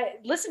take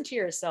that, listen to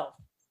yourself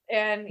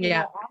and,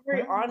 Yeah.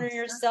 honor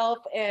yourself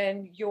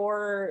and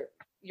your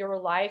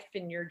life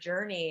and your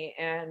journey,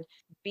 and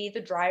be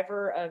the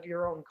driver of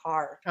your own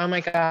car. Oh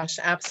my gosh,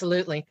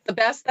 absolutely.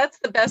 That's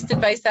the best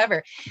advice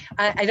ever.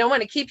 I don't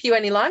want to keep you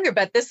any longer,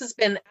 but this has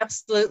been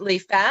absolutely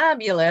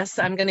fabulous.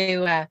 I'm going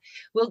to,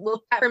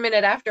 we'll chat for a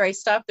minute after I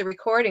stop the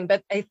recording,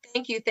 but I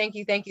thank you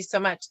so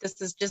much. This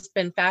has just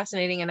been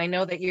fascinating. And I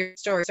know that your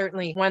story is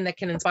certainly one that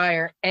can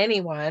inspire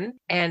anyone.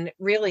 And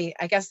really,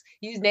 I guess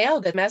you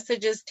nailed it.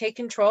 Message is take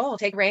control,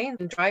 take reins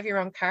and drive your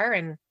own car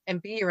and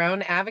be your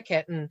own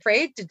advocate, and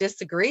afraid to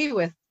disagree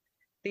with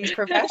these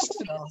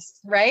professionals,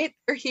 right?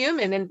 They're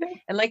human. And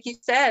like you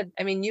said,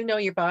 I mean, you know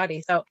your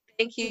body. So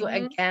thank you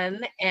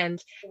again.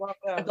 And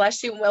God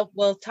bless you.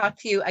 We'll talk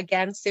to you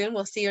again soon.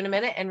 We'll see you in a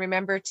minute. And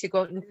remember to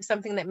go out and do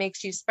something that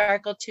makes you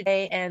sparkle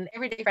today and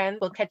every day, friends.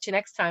 We'll catch you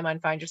next time on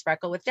Find Your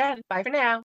Sparkle with Jen. Bye for now.